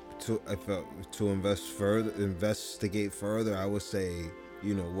 To investigate further, I would say,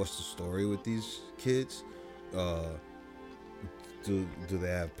 what's the story with these kids? Do they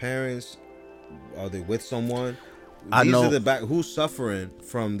have parents? Are they with someone? Who's suffering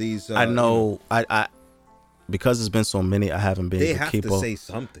from these? I know. I because there's been so many, I haven't been able to keep up. They have to say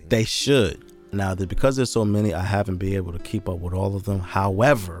something. They should. Now, because there's so many, I haven't been able to keep up with all of them.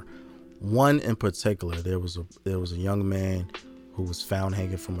 However, one in particular, there was a young man who was found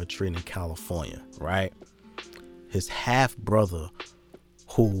hanging from a tree in California, right? His half brother,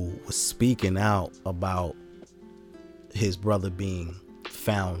 who was speaking out about his brother being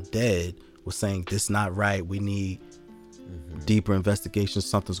found dead, was saying, this not right. We need deeper investigation.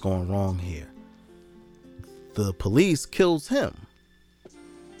 Something's going wrong here. The police kills him.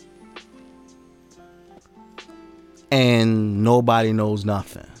 And nobody knows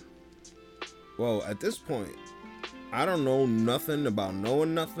nothing. Well, at this point, I don't know nothing about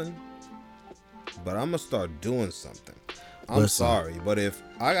knowing nothing, but I'm gonna start doing something. I'm sorry, but if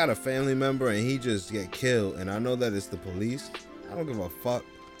I got a family member and he just get killed and I know that it's the police, I don't give a fuck.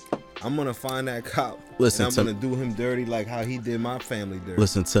 I'm gonna find that cop. Listen, and I'm gonna do him dirty like how he did my family dirty.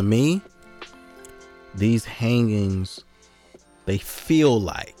 Listen, to me, these hangings, they feel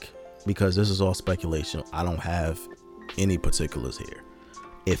like, because this is all speculation, I don't have any particulars here.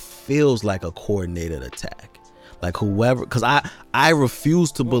 It feels like a coordinated attack. Like whoever, because I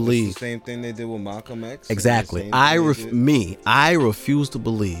refuse to believe. It's the same thing they did with Malcolm X. Exactly. I refuse to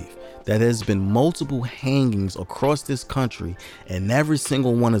believe that there's been multiple hangings across this country and every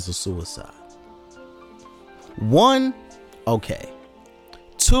single one is a suicide. One, okay.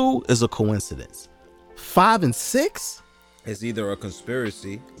 Two is a coincidence. 5 and 6? It's either a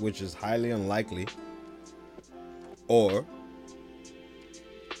conspiracy, which is highly unlikely, or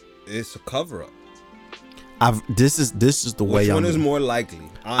it's a cover-up. This is the way. Which one is more likely?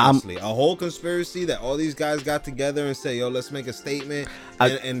 Honestly, a whole conspiracy that all these guys got together and say, "Yo, let's make a statement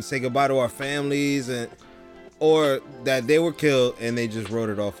and say goodbye to our families," or that they were killed and they just wrote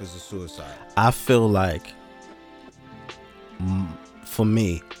it off as a suicide. I feel like, for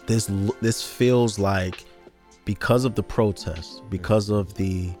me, this feels like, because of the protests, because of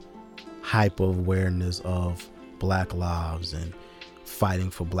the hyper awareness of Black lives and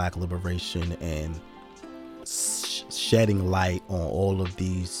fighting for Black liberation and shedding light on all of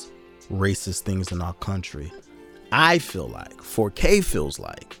these racist things in our country, I feel like 4K feels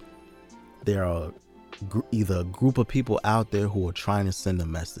like there are either a group of people out there who are trying to send a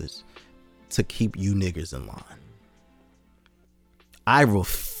message to keep you niggas in line.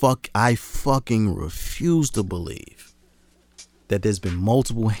 I fucking refuse to believe that there's been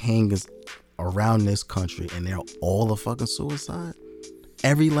multiple hangings around this country and they're all a fucking suicide.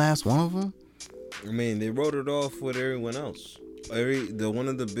 Every last one of them. I mean, they wrote it off with everyone else. One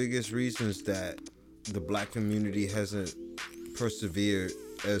of the biggest reasons that the Black community hasn't persevered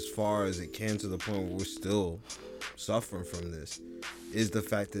as far as it can to the point where we're still suffering from this is the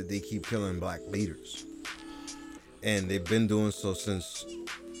fact that they keep killing Black leaders. And they've been doing so since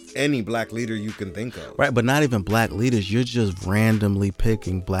any Black leader you can think of. Right, but not even Black leaders. You're just randomly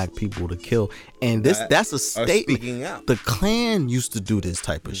picking Black people to kill. And that's a statement. The Klan used to do this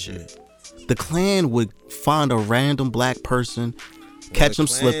type of shit. The Klan would find a random Black person, catch them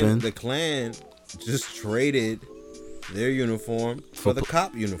slipping. The Klan just traded their uniform for the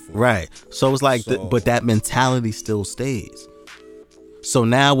cop uniform. Right. So it's like, but that mentality still stays. So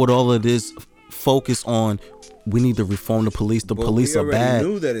now with all of this focus on, we need to reform the police. The police are bad. We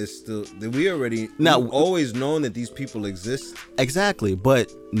knew that it's still. We've always known that these people exist. Exactly,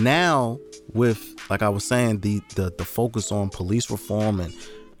 but now with, like I was saying, the focus on police reform and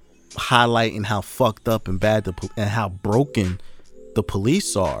highlighting how fucked up and bad and how broken the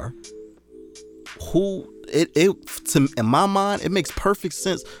police are. In my mind, it makes perfect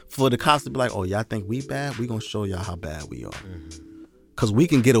sense for the cops to be like, "Oh, y'all think we bad? We gonna show y'all how bad we are, cause we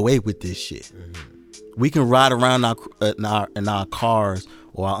can get away with this shit. We can ride around in our cars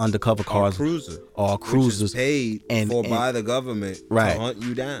or our undercover cars, our cruisers, which is paid by the government to hunt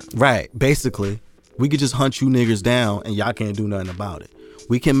you down. Right, basically, we could just hunt you niggas down and y'all can't do nothing about it.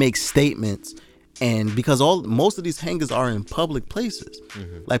 We can make statements, and because most of these hangers are in public places,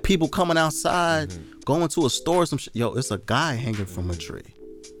 like people coming outside, going to a store, some shit. Yo, it's a guy hanging from a tree.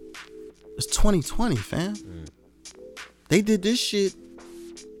 It's 2020, fam. They did this shit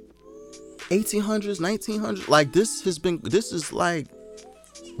 1800s, 1900s. Like this is like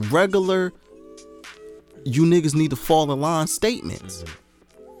regular, you niggas need to fall in line statements.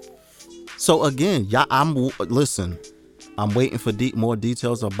 So again, I'm waiting for more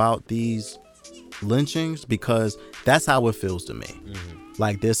details about these lynchings, because that's how it feels to me.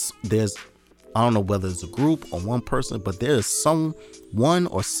 Like there's I don't know whether it's a group or one person, but there's someone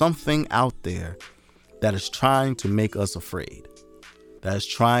or something out there that is trying to make us afraid, that is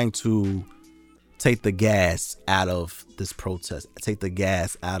trying to take the gas out of this protest, take the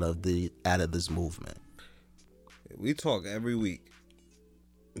gas out of this movement. We talk every week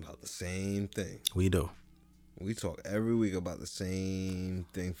about the same thing. We do. We talk every week about the same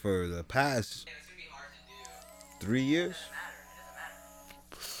thing for the past 3 years.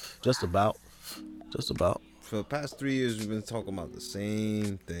 Just about. For the past 3 years, we've been talking about the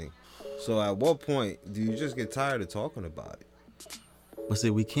same thing. So at what point do you just get tired of talking about it? But see,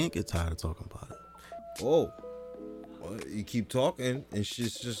 we can't get tired of talking about it. Oh, well, you keep talking and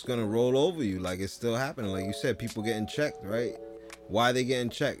shit's just gonna roll over you like it's still happening. Like you said, people getting checked, right? Why they getting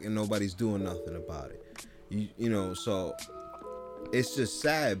checked and nobody's doing nothing about it? You know, so it's just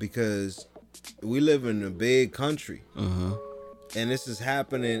sad because we live in a big country. And this is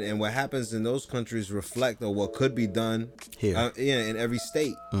happening, and what happens in those countries reflect on what could be done here, in every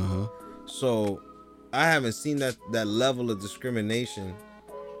state. So I haven't seen that level of discrimination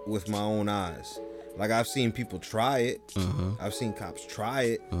with my own eyes. Like, I've seen people try it. I've seen cops try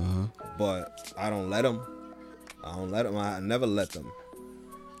it, but I don't let them. I never let them.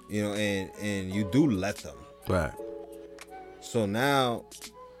 You know, and you do let them. Right. So now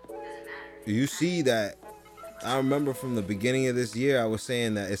you see that. I remember from the beginning of this year, I was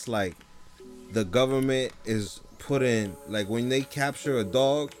saying that it's like the government is putting, like, when they capture a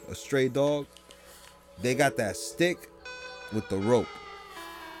dog, a stray dog, they got that stick with the rope.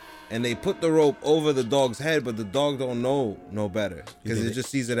 And they put the rope over the dog's head, but the dog don't know no better because it just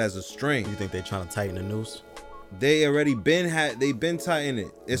sees it as a string. You think they're trying to tighten the noose? They already they've been tightening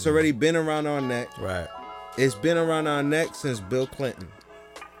it. It's already been around our neck. Right. It's been around our neck since Bill Clinton.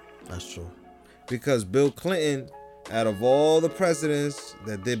 That's true. Because Bill Clinton, out of all the presidents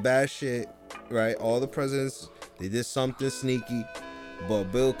that did bad shit, right? All the presidents, they did something sneaky.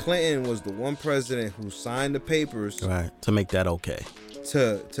 But Bill Clinton was the one president who signed the papers, right, to make that okay.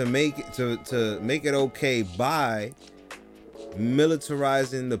 To make it okay by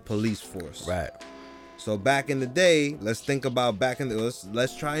militarizing the police force. Right. So back in the day, let's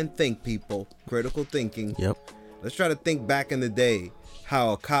try and think, people. Critical thinking. Yep. Let's try to think back in the day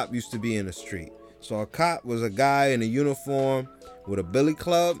how a cop used to be in the street. So a cop was a guy in a uniform with a billy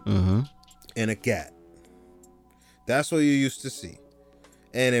club and a gat. That's what you used to see.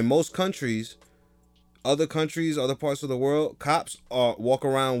 And in most countries, other parts of the world, cops walk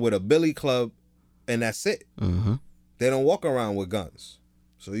around with a billy club and that's it. They don't walk around with guns.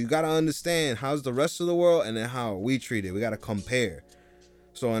 So you got to understand how's the rest of the world and then how are we treated. We got to compare.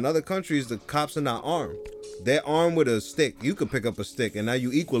 So in other countries, the cops are not armed. They're armed with a stick. You could pick up a stick and now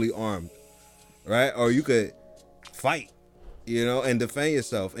you equally armed, right? Or you could fight, you know, and defend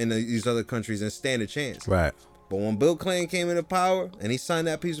yourself in these other countries and stand a chance. Right. But when Bill Clinton came into power and he signed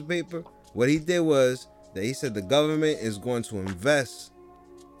that piece of paper, what he did was that he said the government is going to invest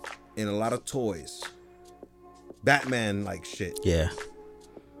in a lot of toys. Batman-like shit. Yeah.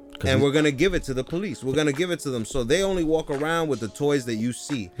 And we're going to give it to the police. We're going to give it to them. So they only walk around with the toys that you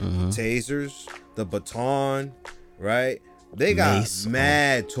see. Tasers, the baton, right? They got Mace,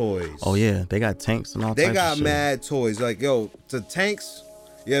 mad toys. Oh, yeah. They got tanks and all They types got of shit. mad toys. Like, yo, the tanks,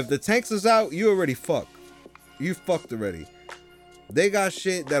 yeah, if the tanks is out, you already fucked. You fucked already. They got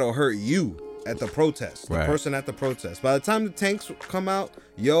shit that'll hurt you at the protest. The person at the protest. By the time the tanks come out,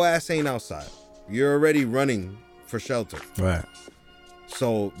 your ass ain't outside. You're already running for shelter. Right.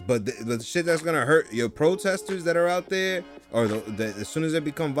 So, but the shit that's gonna hurt your protesters that are out there, or as soon as they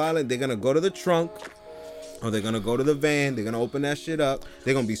become violent, they're gonna go to the trunk, or they're gonna go to the van. They're gonna open that shit up.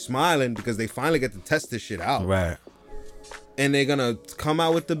 They're gonna be smiling because they finally get to test this shit out. Right. And they're gonna come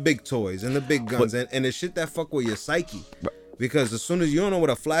out with the big toys and the big guns and the shit that fuck with your psyche. Because as soon as you don't know what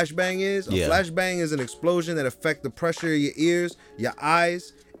a flashbang is, a flashbang is an explosion that affects the pressure of your ears, your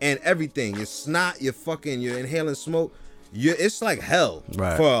eyes, and everything. Your snot, you're inhaling smoke. It's like hell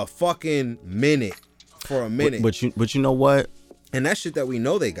for a fucking minute. For a minute. But you know what? And that shit that we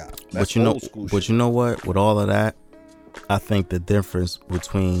know they got. That's but you know, old school but shit. you know what? With all of that, I think the difference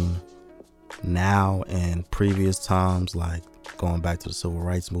between now and previous times, like going back to the civil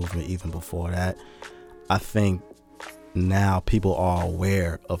rights movement, even before that, I think now people are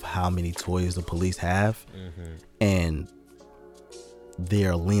aware of how many toys the police have, and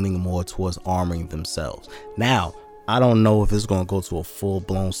they're leaning more towards arming themselves. Now, I don't know if it's going to go to a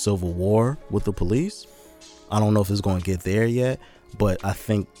full-blown civil war with the police. I don't know if it's going to get there yet, but I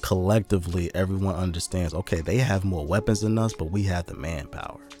think collectively everyone understands, okay, they have more weapons than us, but we have the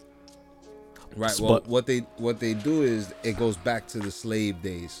manpower. Right. Well, what they do is it goes back to the slave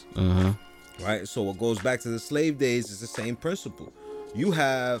days. Right. So what goes back to the slave days is the same principle. You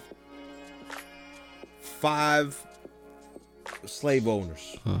have 5 slave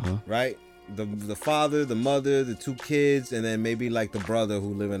owners, right? The father, the mother, the 2 kids, and then maybe like the brother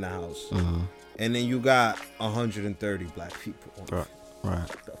who live in the house. And then you got 130 black people. Right.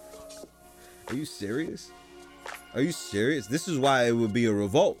 Are you serious? Are you serious? This is why it would be a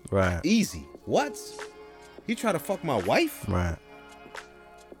revolt. Right. Easy. What? He tried to fuck my wife? Right.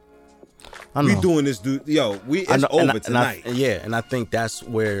 We doing this, dude. Yo, it's over tonight. And I think that's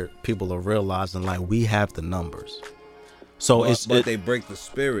where people are realizing, like, we have the numbers. So but they break the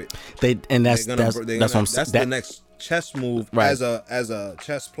spirit. That's the next chess move. Right. As a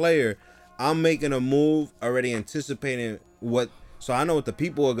chess player, I'm making a move already anticipating what. So I know what the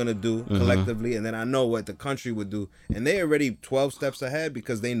people are gonna do collectively, and then I know what the country would do, and they already 12 steps ahead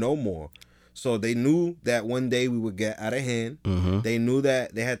because they know more. So they knew that one day we would get out of hand. They knew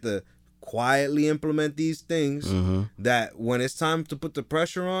that they had to quietly implement these things. That when it's time to put the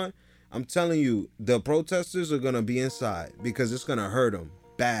pressure on, I'm telling you, the protesters are gonna be inside because it's gonna hurt them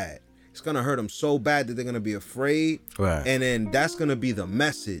bad. It's gonna hurt them so bad that they're gonna be afraid. Right. And then that's gonna be the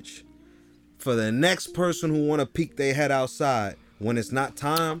message for the next person who wanna peek their head outside when it's not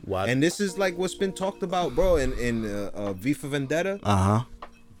time. What? And this is like what's been talked about, bro, in V for Vendetta.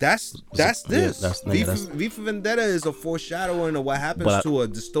 That's this. V for Vendetta is a foreshadowing of what happens to a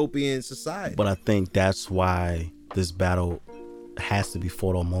dystopian society. But I think that's why this battle has to be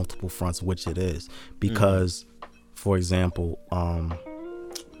fought on multiple fronts, which it is. Because, for example, I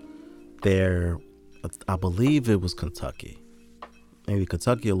believe it was Kentucky. Maybe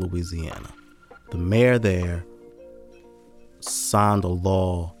Kentucky or Louisiana. The mayor there signed a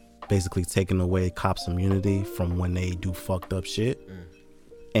law basically taking away cops' immunity from when they do fucked up shit.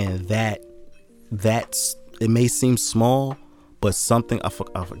 And that's it may seem small, but something I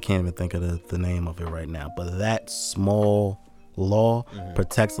can't even think of the name of it right now. But that small law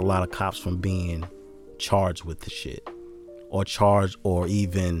protects a lot of cops from being charged with the shit, or charged or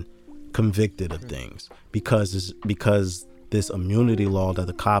even convicted of things, because this immunity law that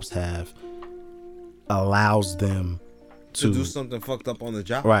the cops have allows them to do something fucked up on the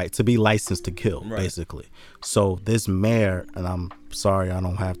job, right? To be licensed to kill, basically. So this mayor, and I'm sorry I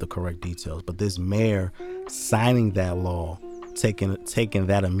don't have the correct details, but this mayor signing that law, taking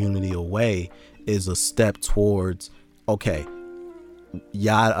that immunity away, is a step towards, okay,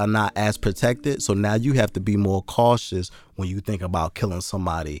 y'all are not as protected, so now you have to be more cautious when you think about killing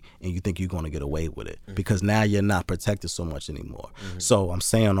somebody and you think you're going to get away with it, because now you're not protected so much anymore. So I'm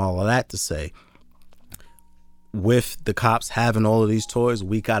saying all of that to say, with the cops having all of these toys,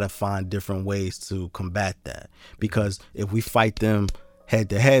 we got to find different ways to combat that, because if we fight them head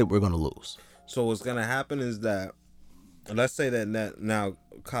to head, we're going to lose. So what's going to happen is that, let's say that now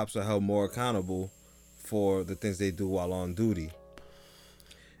cops are held more accountable for the things they do while on duty.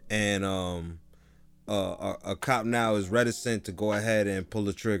 And a cop now is reticent to go ahead and pull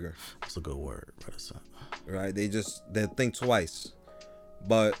the trigger. That's a good word, reticent. Right? They think twice.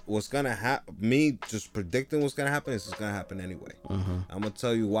 But what's gonna happen, me just predicting what's gonna happen, is it's gonna happen anyway. I'm gonna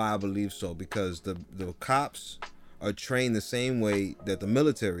tell you why I believe so. Because the cops are trained the same way that the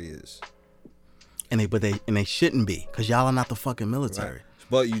military is. And they shouldn't be, because y'all are not the fucking military. Right.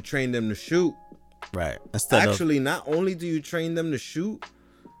 But you train them to shoot. Right. Not only do you train them to shoot,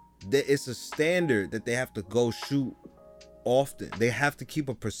 it's a standard that they have to go shoot often. They have to keep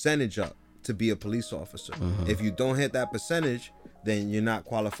a percentage up to be a police officer. If you don't hit that percentage, then you're not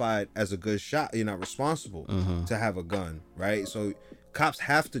qualified as a good shot. You're not responsible to have a gun, right? So cops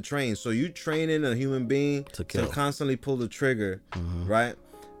have to train. So you training a human being to constantly pull the trigger, right?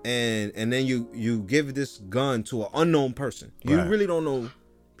 And then you give this gun to an unknown person. You really don't know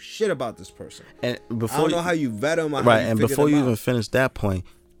shit about this person. And I don't know how you vet them. Right, and before you even finish that point,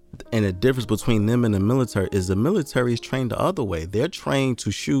 and the difference between them and the military is the military is trained the other way. They're trained to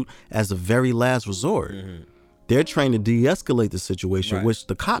shoot as a very last resort. They're trained to de-escalate the situation, which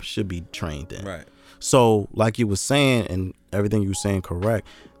the cops should be trained in. Right. So, like you were saying, and everything you were saying correct,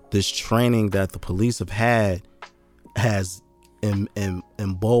 this training that the police have had has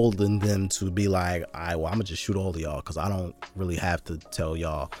emboldened them to be like, all right, well, I'm gonna just shoot all of y'all, because I don't really have to tell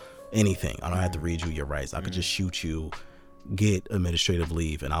y'all anything. I don't have to read you your rights. I could just shoot you, get administrative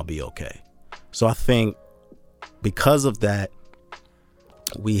leave, and I'll be okay. So I think because of that,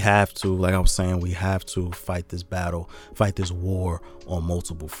 we have to, like I was saying, we have to fight this battle, fight this war on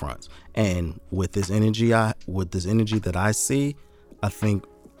multiple fronts. And with this energy that I see, I think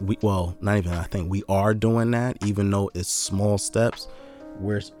we are doing that. Even though it's small steps,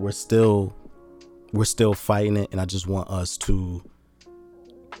 we're still fighting it. And I just want us to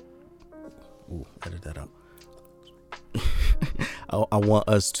edit that out. I want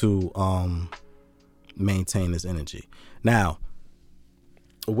us to maintain this energy. Now,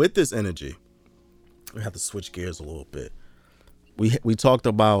 with this energy, we have to switch gears a little bit. We talked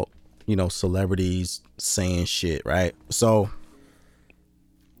about, celebrities saying shit, right? So,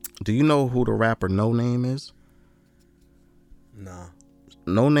 do you know who the rapper No Name is? Nah.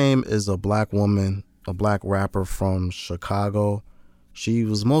 No Name is a black woman, a black rapper from Chicago. She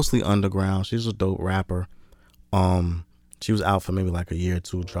was mostly underground. She's a dope rapper. She was out for maybe like a year or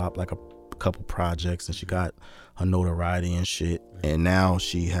two, dropped like a couple projects, and she got her notoriety and shit. And now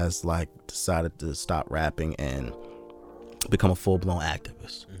she has like decided to stop rapping and become a full-blown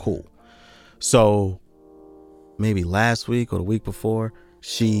activist. Cool. So maybe last week or the week before,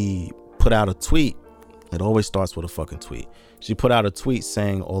 she put out a tweet. It always starts with a fucking tweet. She put out a tweet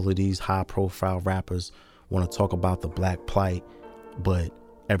saying all of these high-profile rappers want to talk about the black plight, but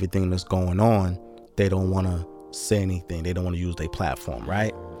everything that's going on, they don't want to say anything. They don't want to use their platform,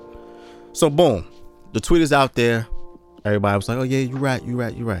 right? So boom, the tweet is out there. Everybody was like, oh yeah, you're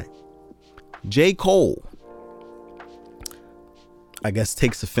right. J. Cole, I guess,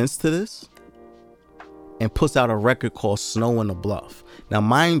 takes offense to this and puts out a record called Snow on the Bluff. Now,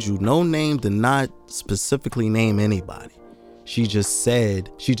 mind you, No Name did not specifically name anybody. She just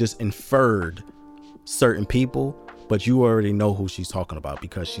inferred certain people, but you already know who she's talking about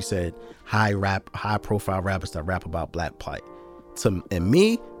because she said high profile rappers that rap about black plight. And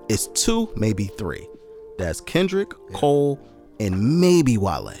me, it's 2, maybe 3. That's Kendrick, Cole, and maybe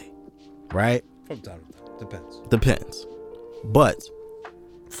Wale. Right? From time to time. Depends. But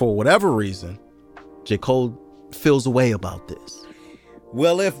for whatever reason, J. Cole feels a way about this.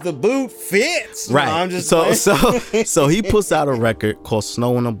 Well, if the boot fits, right? I'm just so he puts out a record called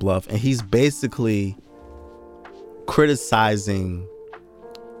Snow on the Bluff, and he's basically criticizing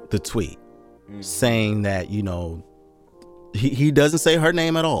the tweet, saying that, you know, he doesn't say her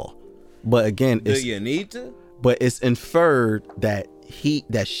name at all, but again, do you need to? But it's inferred that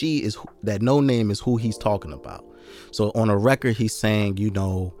that No Name is who he's talking about. So on a record, he's saying, you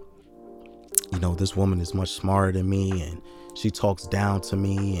know, this woman is much smarter than me, and she talks down to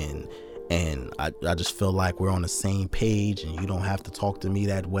me, and I just feel like we're on the same page, and you don't have to talk to me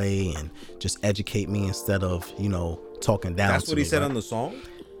that way, and just educate me instead of, you know, talking down to me. That's what he said on the song?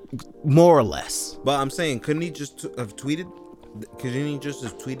 More or less. But I'm saying, couldn't he just have tweeted? Couldn't he just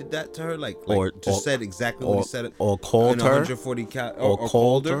have tweeted that to her? Or said exactly what he said? Or called her? 140 or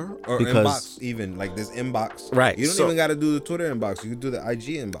called her? Or because, inbox, even. Like this inbox. Right. You don't even got to do the Twitter inbox. You can do the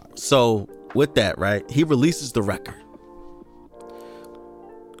IG inbox. So with that, right, he releases the record.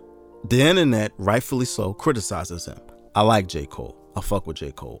 The internet, rightfully so, criticizes him. I like J. Cole. I fuck with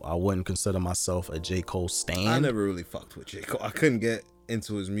J. Cole. I wouldn't consider myself a J. Cole stan. I never really fucked with J. Cole. I couldn't get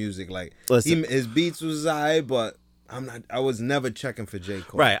into his music. Like, his beats was alright, but I was never checking for J.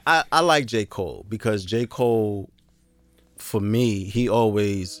 Cole. Right. I like J. Cole because J. Cole, for me,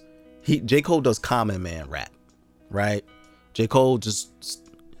 J. Cole does common man rap, right? J. Cole just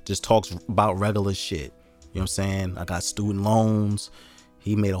talks about regular shit. You know what I'm saying? I got student loans.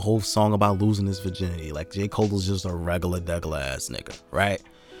 He made a whole song about losing his virginity. Like, J. Cole is just a regular ass nigga, right?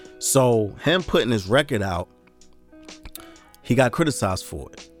 So him putting his record out, he got criticized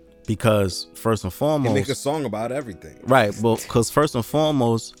for it. Because first and foremost, he make a song about everything, right? Well, because first and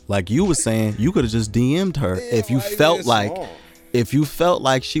foremost, like you were saying, you could have just DM'd her if you felt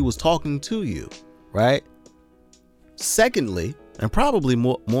like she was talking to you, right? Secondly, and probably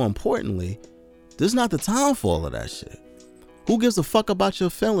more importantly, this is not the time for all of that shit. Who gives a fuck about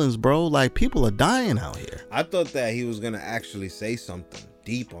your feelings, bro? Like, people are dying out here. I thought that he was gonna actually say something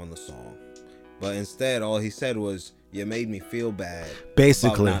deep on the song, but instead, all he said was, "You made me feel bad,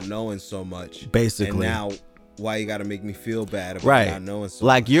 basically, about not knowing so much." Basically, and now, why you gotta make me feel bad about not knowing so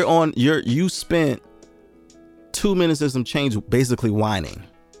like much? You spent 2 minutes and some change basically whining,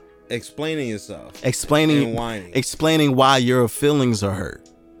 explaining yourself, explaining why your feelings are hurt.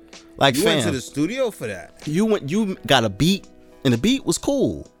 Like, you went to the studio for that. You got a beat, and the beat was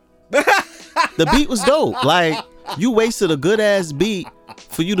cool. The beat was dope. Like, you wasted a good ass beat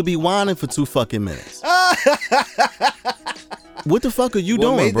for you to be whining for 2 fucking minutes. What the fuck are you doing,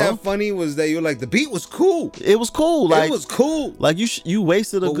 bro? What made that funny was that you're like, the beat was cool. It was cool. Like, it was cool. Like, you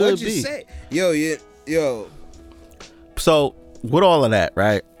wasted a good what'd you beat. Say? Yo. So with all of that,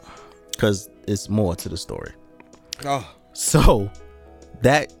 right? Because it's more to the story. Oh. So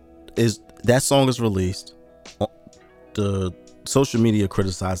that song is released. The social media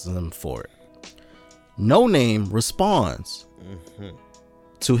criticizes him for it. No Name responds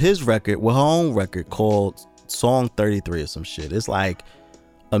to his record with her own record called Song 33 or some shit. It's like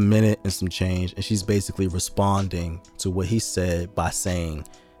a minute and some change, and she's basically responding to what he said by saying,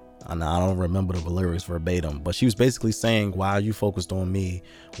 and I don't remember the lyrics verbatim, but she was basically saying, why are you focused on me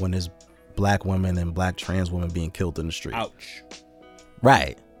when there's black women and black trans women being killed in the street? Ouch.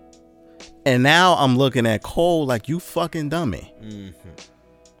 Right. And now I'm looking at Cole like, you fucking dummy.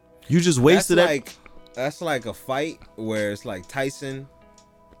 You just wasted That's like a fight where it's like Tyson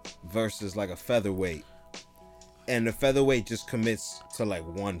versus like a featherweight, and the featherweight just commits to like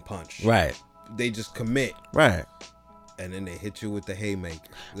one punch. Right. They just commit. Right. And then they hit you with the haymaker.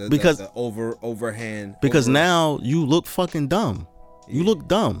 Because the overhand. Because now you look fucking dumb. Yeah. You look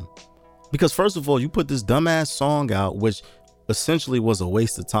dumb. Because first of all, you put this dumbass song out, which essentially was a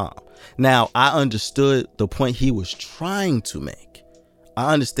waste of time. Now, I understood the point he was trying to make.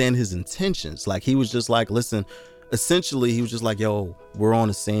 I understand his intentions. Like, he was just like, listen, essentially he was just like, yo, we're on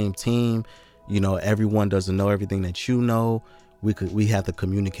the same team. You know, everyone doesn't know everything that you know. We have to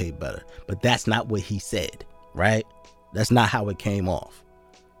communicate better. But that's not what he said, right? That's not how it came off.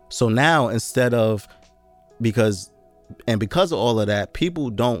 So now, instead of, because And because of all of that, people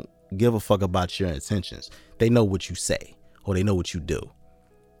don't give a fuck about your intentions. They know what you say or they know what you do.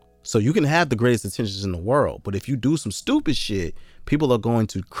 So you can have the greatest intentions in the world, but if you do some stupid shit, people are going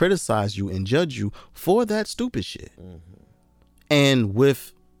to criticize you and judge you for that stupid shit. Mm-hmm. And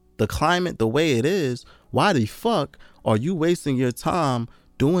with the climate the way it is, why the fuck are you wasting your time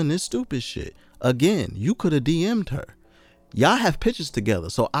doing this stupid shit? Again, you could have DM'd her. Y'all have pictures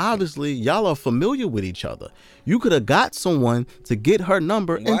together, so obviously y'all are familiar with each other. You could have got someone to get her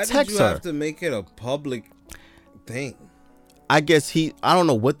number and text her. Why did you have to make it a public thing? I guess I don't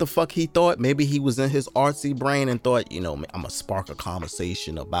know what the fuck he thought. Maybe he was in his artsy brain and thought, I'm gonna spark a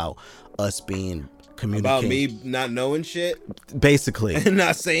conversation about us being communicating. About me not knowing shit? Basically. And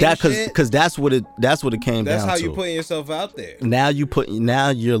not saying shit? Because that's what it came down to. That's how you putting yourself out there. Now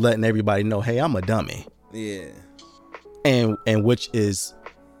you're letting everybody know, hey, I'm a dummy. Yeah. And which is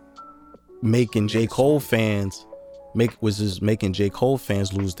making J. Cole fans making J. Cole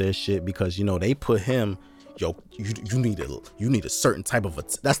fans lose their shit because they put him, you need a certain type of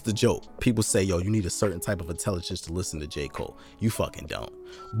that's the joke. People say, you need a certain type of intelligence to listen to J. Cole. You fucking don't.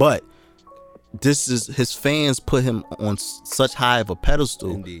 But this is his fans put him on such high of a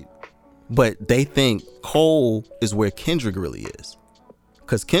pedestal. Indeed. But they think Cole is where Kendrick really is.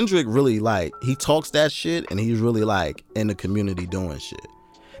 Cause Kendrick really he talks that shit and he's really in the community doing shit.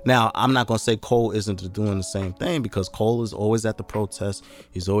 Now, I'm not gonna say Cole isn't doing the same thing because Cole is always at the protests.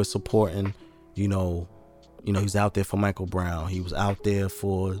 He's always supporting, he's out there for Michael Brown. He was out there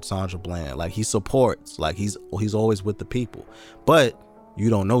for Sandra Bland. He supports, he's always with the people. But you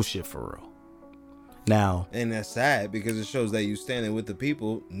don't know shit for real. Now, and that's sad because it shows that you standing with the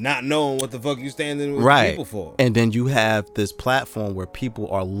people, not knowing what the fuck you standing with people for. And then you have this platform where people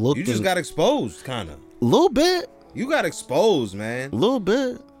are looking. You just got exposed, kind of. A little bit. You got exposed, man. A little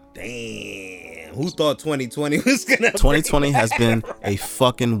bit. Damn. Who thought 2020 was gonna? 2020 has been a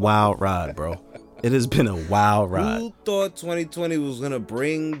fucking wild ride, bro. It has been a wild ride. Who thought 2020 was gonna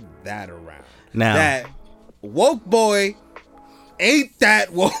bring that around? Now, that woke boy ain't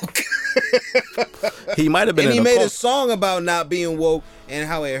that woke. He might have been. And he made a song about not being woke and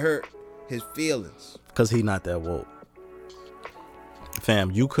how it hurt his feelings. Cause he not that woke.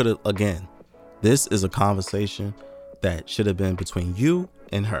 Fam, you could have again. This is a conversation that should have been between you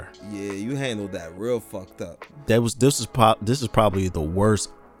and her. Yeah, you handled that real fucked up. This is probably the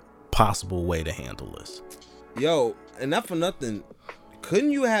worst possible way to handle this. Yo, and not for nothing,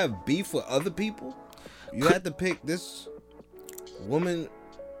 couldn't you have beef with other people? You had to pick this woman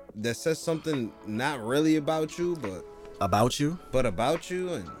that says something not really about you, but about you,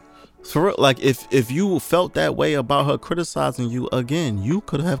 and for real, if you felt that way about her criticizing you again, you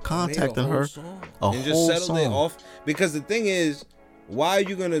could have contacted her and just settled it off. Because the thing is, why are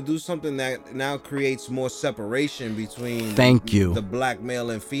you gonna do something that now creates more separation between the black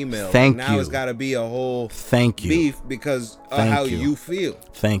male and female? Now it's got to be a whole beef because of how you feel.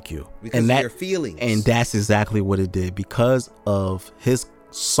 Thank you. Because of your feelings. And that's exactly what it did. Because of his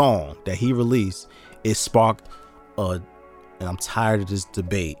song that he released, it sparked and I'm tired of this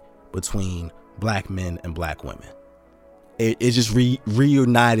debate between black men and black women. It just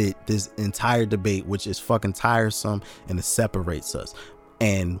reunited this entire debate, which is fucking tiresome, and it separates us.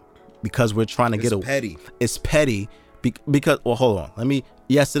 And because we're trying to it's petty because hold on,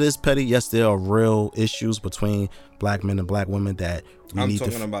 yes, it is petty. Yes, there are real issues between black men and black women that we need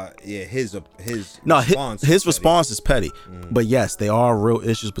talking about. Yeah, his response is petty. But yes, there are real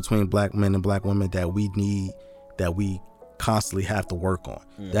issues between black men and black women that we constantly have to work on.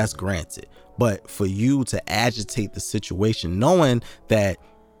 That's granted. But for you to agitate the situation, knowing that,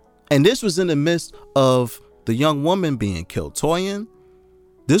 and this was in the midst of the young woman being killed, Toyin,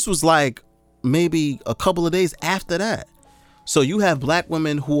 this was maybe a couple of days after that. So you have black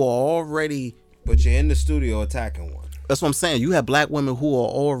women who are already, but you're in the studio attacking one. That's what I'm saying. You have black women who are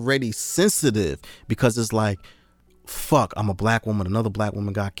already sensitive because it's fuck, I'm a black woman, another black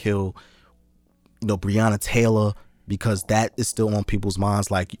woman got killed, Breonna Taylor, because that is still on people's minds.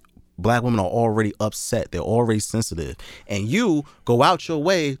 Black women are already upset. They're already sensitive. And you go out your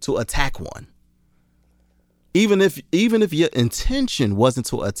way to attack one. Even if your intention wasn't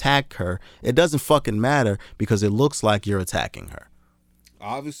to attack her, it doesn't fucking matter because it looks like you're attacking her.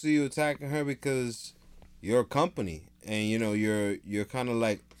 Obviously you're attacking her because you're a company and you're kind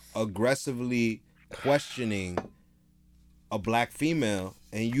of aggressively questioning a black female,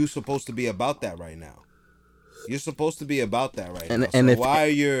 and you're supposed to be about that right now. You're supposed to be about that right now. So why are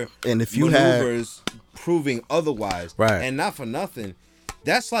your maneuvers proving otherwise? Right. And not for nothing,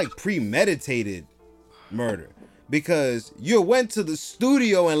 that's premeditated murder because you went to the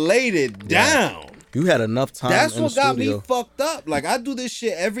studio and laid it down. You had enough time. That's in what the got studio. me fucked up. Like, I do this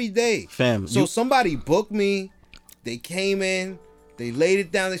shit every day. Fam, So somebody booked me. They came in. They laid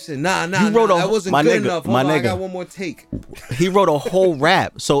it down. They said, nah, that wasn't good enough. Hold on, I got one more take. He wrote a whole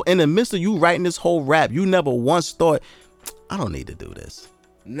rap. So in the midst of you writing this whole rap, you never once thought, I don't need to do this.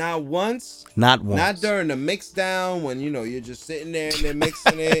 Not once. Not once. Not during the mix down when, you're just sitting there and they're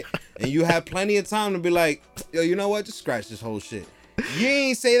mixing it. And you have plenty of time to be like, yo, you know what? Just scratch this whole shit. You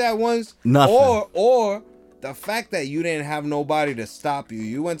ain't say that once. Nothing. Or the fact that you didn't have nobody to stop you.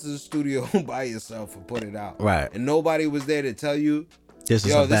 You went to the studio by yourself and put it out. Right. And nobody was there to tell you, this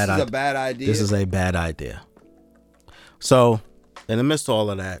is a bad idea. This is a bad idea. So, in the midst of all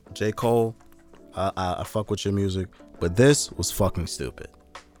of that, J. Cole, I fuck with your music, but this was fucking stupid.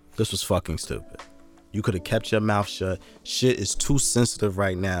 This was fucking stupid. You could have kept your mouth shut. Shit is too sensitive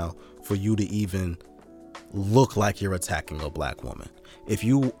right now for you to even look like you're attacking a black woman. If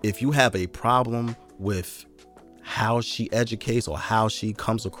you have a problem with how she educates or how she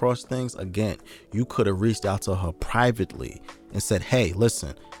comes across things, again, you could have reached out to her privately and said, hey,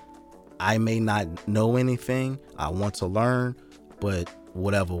 listen, I may not know anything. I want to learn, but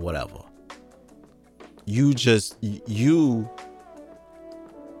whatever. You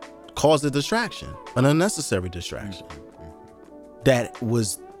caused a distraction, an unnecessary distraction. That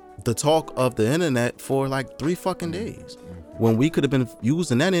was the talk of the internet for like 3 fucking days, when we could have been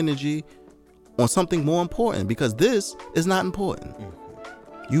using that energy on something more important, because this is not important.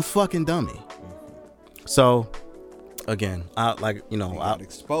 You fucking dummy. So again, he got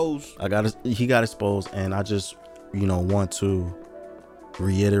exposed, and I just, want to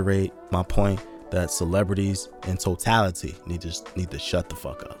reiterate my point that celebrities in totality need to shut the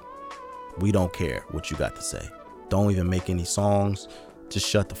fuck up. We don't care what you got to say. Don't even make any songs. Just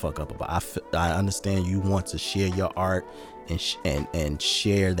shut the fuck up about it. I understand you want to share your art and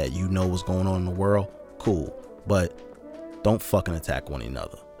share that what's going on in the world. Cool. But don't fucking attack one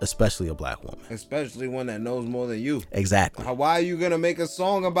another, especially a black woman. Especially one that knows more than you. Exactly. Why are you going to make a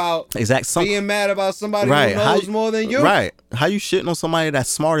song about being mad about somebody who knows more than you? Right. How you shitting on somebody that's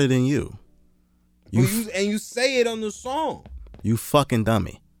smarter than you? And you say it on the song. You fucking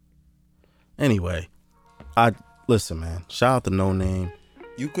dummy. Anyway, listen, man. Shout out to No Name.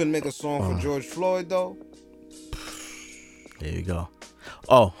 You couldn't make a song for George Floyd, though? There you go.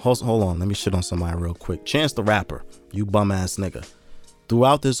 Oh, hold on. Let me shit on somebody real quick. Chance the Rapper, you bum ass nigga.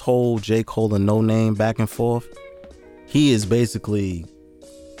 Throughout this whole J. Cole and No Name back and forth, he is basically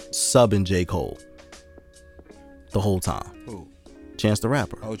subbing J. Cole the whole time. Who? Chance the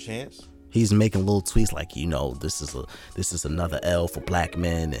Rapper. Oh, Chance? He's making little tweets like, this is another L for black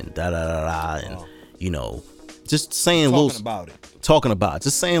men and da da da da, and just saying talking about it,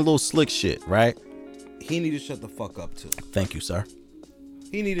 just saying little slick shit, right? He need to shut the fuck up too. Thank you, sir.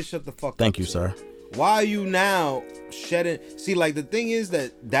 He need to shut the fuck up. Thank you, sir. Why are you now shedding? See, like, the thing is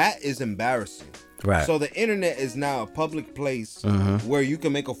that is embarrassing. Right. So the internet is now a public place where you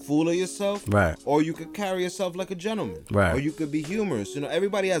can make a fool of yourself. Right. Or you could carry yourself like a gentleman. Right. Or you could be humorous.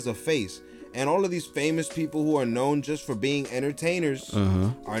 Everybody has a face. And all of these famous people who are known just for being entertainers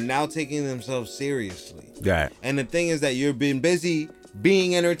are now taking themselves seriously. Right. And the thing is that you've been busy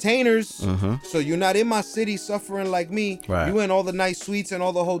being entertainers, so you're not in my city suffering like me. Right. You in all the nice suites and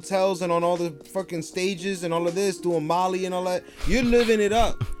all the hotels and on all the fucking stages and all of this, doing Molly and all that. You're living it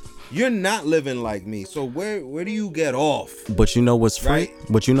up. You're not living like me. So where do you get off? But you know what's free? Right?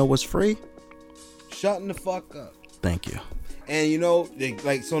 But you know what's free? Shutting the fuck up. Thank you.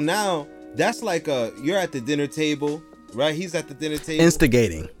 And so now that's like you're at the dinner table, right? He's at the dinner table.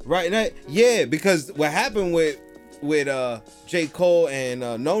 Instigating. Right. Yeah, because what happened with J. Cole and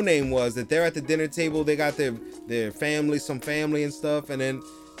No Name was that they're at the dinner table. They got their family, some family and stuff. And then,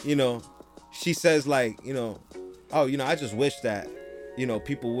 she says like, I just wish that,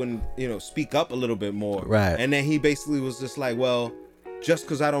 people wouldn't, speak up a little bit more. Right. And then he basically was just like, well, just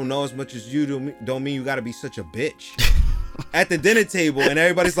because I don't know as much as you don't mean you got to be such a bitch. At the dinner table, and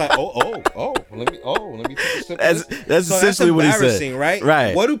everybody's like, let me take a sip. That's essentially what he said. Embarrassing, right?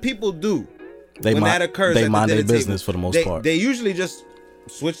 Right. What do people do when that occurs? They at mind the their dinner business table? for the most part. They usually just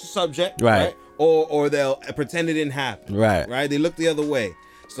switch the subject, right? Or they'll pretend it didn't happen, right? They look the other way.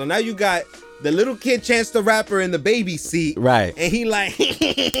 So now you got the little kid Chance the Rapper in the baby seat, right? And he like,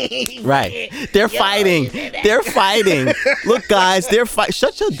 right? They're fighting. They're fighting. Look, guys, they're fighting.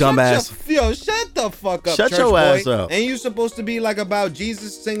 Shut your dumb ass. Shut the fuck up. Shut your ass up. And you supposed to be like about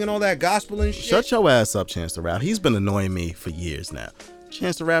Jesus singing all that gospel and shit. Shut your ass up, Chance the Rapper. He's been annoying me for years now.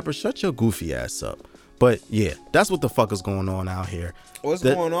 Chance the Rapper, shut your goofy ass up. But yeah, that's what the fuck is going on out here. What's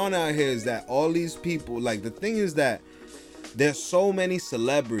going on out here is that all these people, like, the thing is that there's so many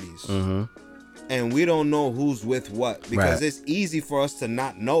celebrities, and and we don't know who's with what because Right. it's easy for us to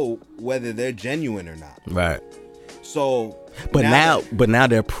not know whether they're genuine or not. Right. So, But now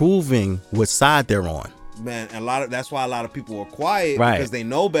they're proving what side they're on. man, that's why a lot of people are quiet Right. because they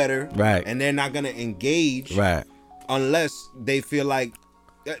know better, Right. And they're not gonna engage, Right. unless they feel like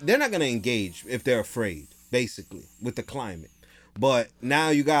they're not gonna engage if they're afraid, basically, with the climate. But now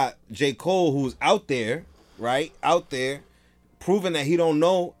you got J. Cole who's out there, right? Out there, proving that he don't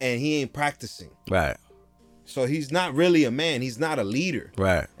know and he ain't practicing. Right. So he's not really a man. He's not a leader.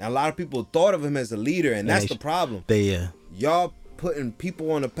 Right. And a lot of people thought of him as a leader, and that's the problem. Y'all putting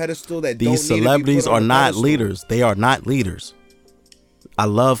people on a pedestal that These don't need to be celebrities put on are a not pedestal. leaders. They are not leaders. I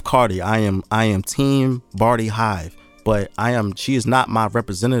love Cardi. I am team Barty Hive, but she is not my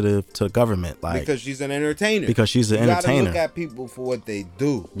representative to government. Like, because she's an entertainer. Because she's an you gotta entertainer. look at people for what they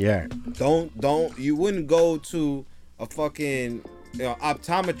do. Yeah. Don't you wouldn't go to a fucking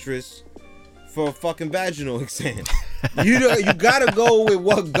optometrist for a fucking vaginal exam. You gotta go with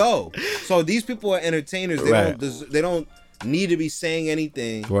what go. So these people are entertainers. They don't need to be saying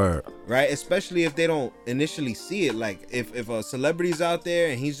anything. Word. Right? Especially if they don't initially see it. Like if a celebrity's out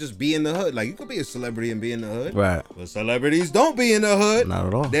there and he's just be in the hood. Like you could be a celebrity and be in the hood. Right. But celebrities don't be in the hood. Not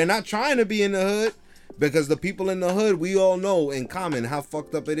at all. They're not trying to be in the hood. Because the people in the hood, we all know in common how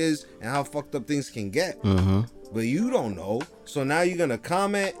fucked up it is and how fucked up things can get. Mm-hmm. But you don't know. So now you're going to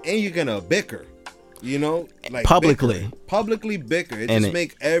comment and you're going to bicker. You know? Like Publicly. Publicly bicker. It just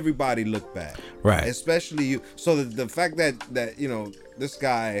make everybody look bad. Right. Especially you. So the fact that this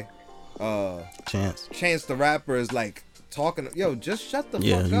guy, Chance the Rapper is like talking, just shut the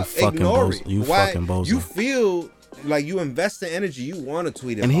fuck up. Ignore it. Fucking bozo. You feel like you invest the energy, you want to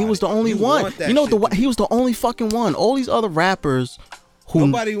tweet it. And he was the only one. He was the only fucking one. All these other rappers who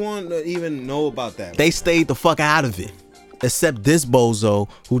nobody wanted to even know about that. They stayed the fuck out of it. Except this bozo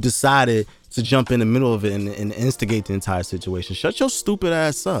who decided to jump in the middle of it and instigate the entire situation. Shut your stupid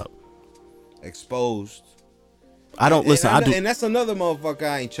ass up. Exposed. I don't listen. And that's another motherfucker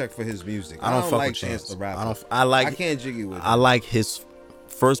I ain't checked for his music. I don't fuck like with Chance the Rapper. I can't jiggy with it. I like his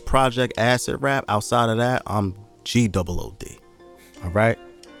first project, Acid Rap. Outside of that, I'm GOOD. All right.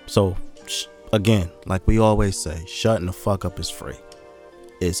 So again, like we always say, shutting the fuck up is free.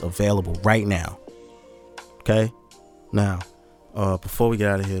 It's available right now. Okay. Now, before we get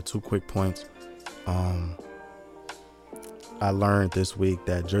out of here, 2 quick points. I learned this week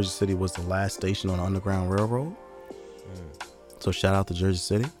that Jersey City was the last station on the Underground Railroad. So shout out to Jersey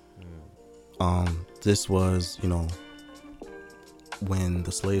City. This was, when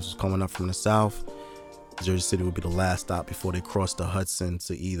the slaves was coming up from the south, Jersey City would be the last stop before they crossed the Hudson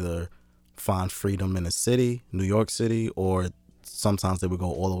to either find freedom in the city, New York City, or sometimes they would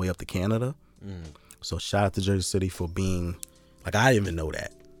go all the way up to Canada. So shout out to Jersey City for being, like, I didn't even know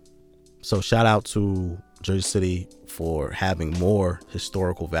that. So shout out to Jersey City for having more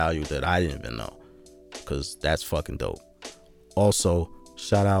historical value that I didn't even know, because that's fucking dope. Also,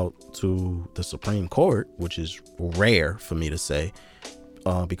 shout out to the Supreme Court, which is rare for me to say,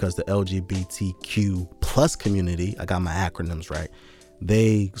 because the LGBTQ plus community, I got my acronyms right,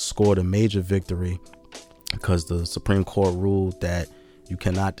 they scored a major victory because the Supreme Court ruled that you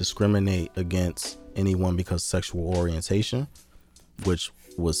cannot discriminate against anyone because of sexual orientation, which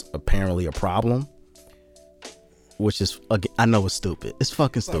was apparently a problem. Which is, I know it's stupid. It's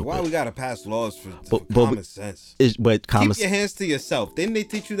fucking stupid. Why we gotta pass laws for common sense? Keep your hands to yourself. Didn't they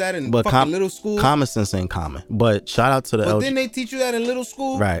teach you that in fucking little school? Common sense ain't common. But shout out to the didn't they teach you that in little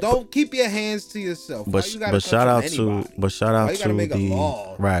school? Right. Don't keep your hands to yourself. But shout out to the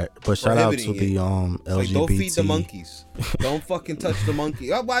right. But shout out to the LGBT. Like, don't feed the monkeys. Don't fucking touch the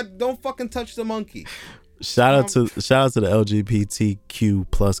monkey. Why don't fucking touch the monkey? Shout out to the LGBTQ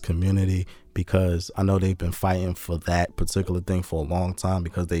plus community, because I know they've been fighting for that particular thing for a long time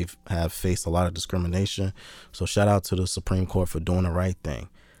because they have faced a lot of discrimination. So shout out to the Supreme Court for doing the right thing.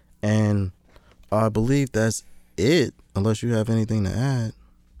 And I believe that's it, unless you have anything to add.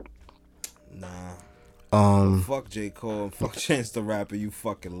 Nah. Fuck J. Cole and fuck Chance the Rapper, you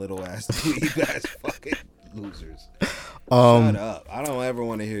fucking little ass dweeb ass fucking losers. Shut up. I don't ever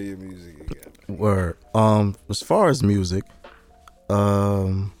want to hear your music again. Word. As far as music,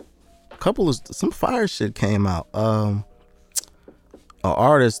 some fire shit came out. An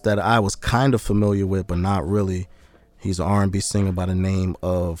artist that I was kind of familiar with, but not really. He's an R&B singer by the name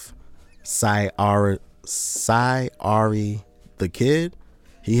of Ari the Kid.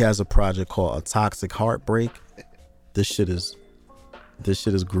 He has a project called A Toxic Heartbreak. This shit is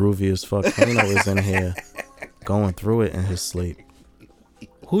groovy as fuck. Kano is in here going through it in his sleep.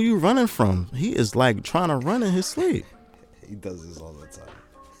 Who you running from? He is like trying to run in his sleep. He does this all the time.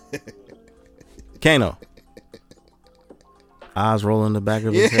 Kano. Eyes rolling in the back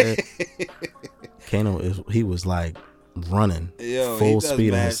of his head. Kano he was like running full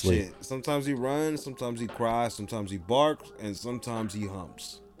speed in his sleep. Shit. Sometimes he runs, sometimes he cries, sometimes he barks, and sometimes he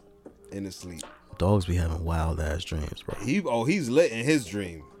humps in his sleep. Dogs be having wild ass dreams, bro. He's lit in his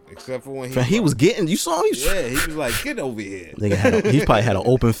dream. Except for when he was getting, you saw him? He was like, get over here. He probably had an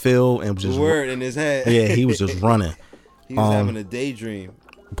open field and was just word in his head. Yeah, he was just running. He was having a daydream.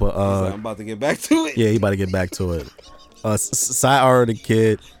 But like, I'm about to get back to it. Yeah, he about to get back to it. Cy the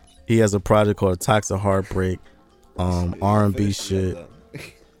Kid, he has a project called Toxic Heartbreak. R&B shit.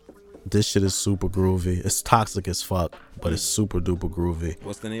 This shit is super groovy. It's toxic as fuck, but it's super duper groovy.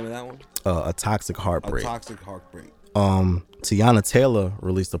 What's the name of that one? A Toxic Heartbreak. A Toxic Heartbreak. Tiana Taylor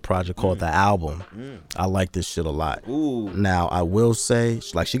released a project called The Album. I like this shit a lot. Ooh. Now I will say,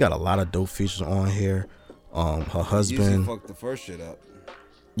 like, she got a lot of dope features on here. Her husband fucked the first shit up.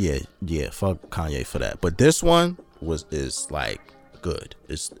 Yeah, fuck Kanye for that. But this one is like good.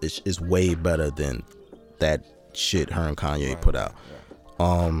 It's way better than that shit her and Kanye put out.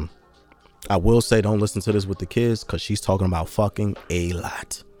 Right. I will say, don't listen to this with the kids, because she's talking about fucking a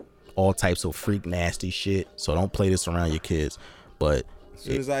lot. All types of freak nasty shit. So don't play this around your kids. But as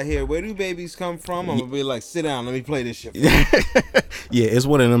soon as I hear where do babies come from, I'm gonna be like, sit down, let me play this shit. Yeah, it's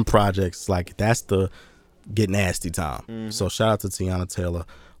one of them projects. Like, that's the get nasty time. So shout out to Tiana Taylor.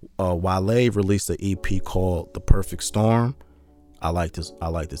 Wale released an EP called The Perfect Storm. I like this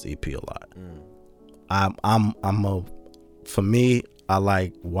EP a lot. For me, I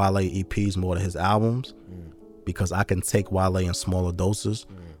like Wale EPs more than his albums, because I can take Wale in smaller doses.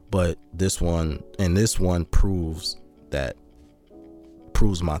 But this one proves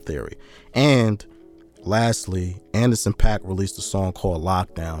my theory. And lastly, Anderson .Paak released a song called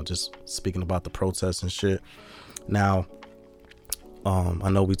Lockdown, just speaking about the protests and shit. Now, I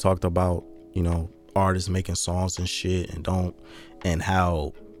know we talked about, artists making songs and shit and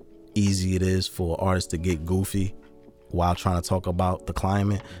how easy it is for artists to get goofy while trying to talk about the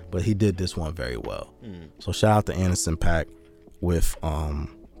climate, but he did this one very well. So shout out to Anderson .Paak with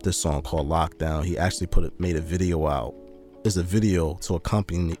this song called Lockdown. He actually made a video out. There's a video to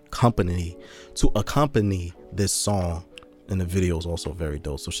accompany this song, and the video is also very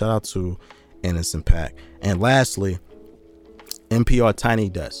dope. So shout out to Anderson .Paak. And lastly, NPR Tiny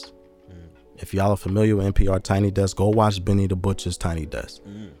Desk. If y'all are familiar with NPR Tiny Desk, go watch Benny the Butcher's Tiny Desk.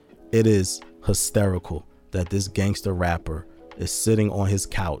 It is hysterical that this gangster rapper is sitting on his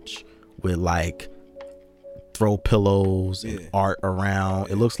couch with like throw pillows and art around.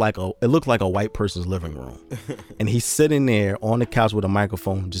 It looked like a white person's living room. And he's sitting there on the couch with a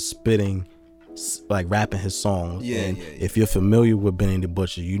microphone just spitting, like rapping his songs. If you're familiar with Benny the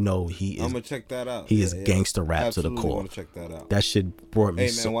Butcher, you know he is. I'm gonna check that out. He is gangster rap Absolutely to the core. Want to check that out. That shit brought me.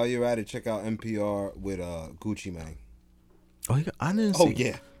 Hey man, while you're at it, check out NPR with Gucci Mane. I didn't see. Oh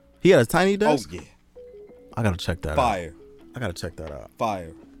yeah, he had a Tiny Desk. Oh yeah, I gotta check that out. Fire. I gotta check that out.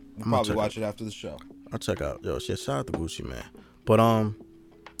 Fire. We'll probably watch it after the show. I'll check out. Yo, shit, shout out to Gucci, man. But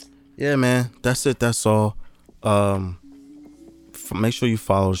yeah, man, that's it. That's all. Make sure you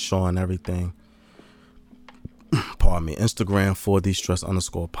follow the show and everything. Pardon me. Instagram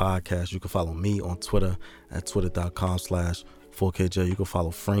 _stress_podcast. You can follow me on Twitter at twitter.com/4KJ. You can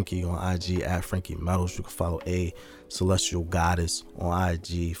follow Frankie on IG at Frankie Metals. You can follow A Celestial Goddess on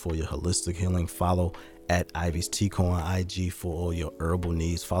IG for your holistic healing. Follow at Ivy's Tico on IG for all your herbal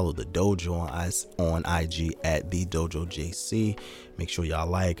needs. Follow the dojo on IG at the Dojo JC. Make sure y'all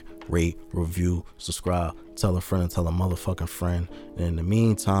like, rate, review, subscribe, tell a friend and tell a motherfucking friend. And in the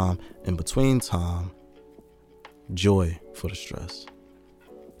meantime, in between time, joy for the stress.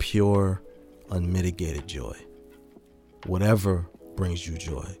 Pure, unmitigated joy. Whatever brings you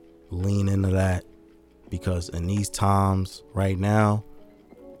joy, lean into that, because in these times right now,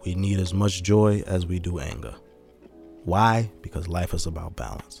 we need as much joy as we do anger. Why? Because life is about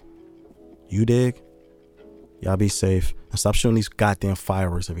balance. You dig? Y'all be safe. And stop shooting these goddamn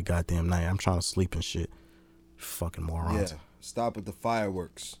fireworks every goddamn night. I'm trying to sleep and shit. Fucking morons. Yeah, stop with the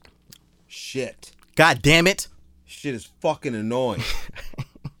fireworks. Shit. God damn it. Shit is fucking annoying.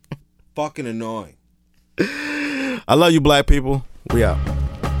 Fucking annoying. I love you, black people. We out.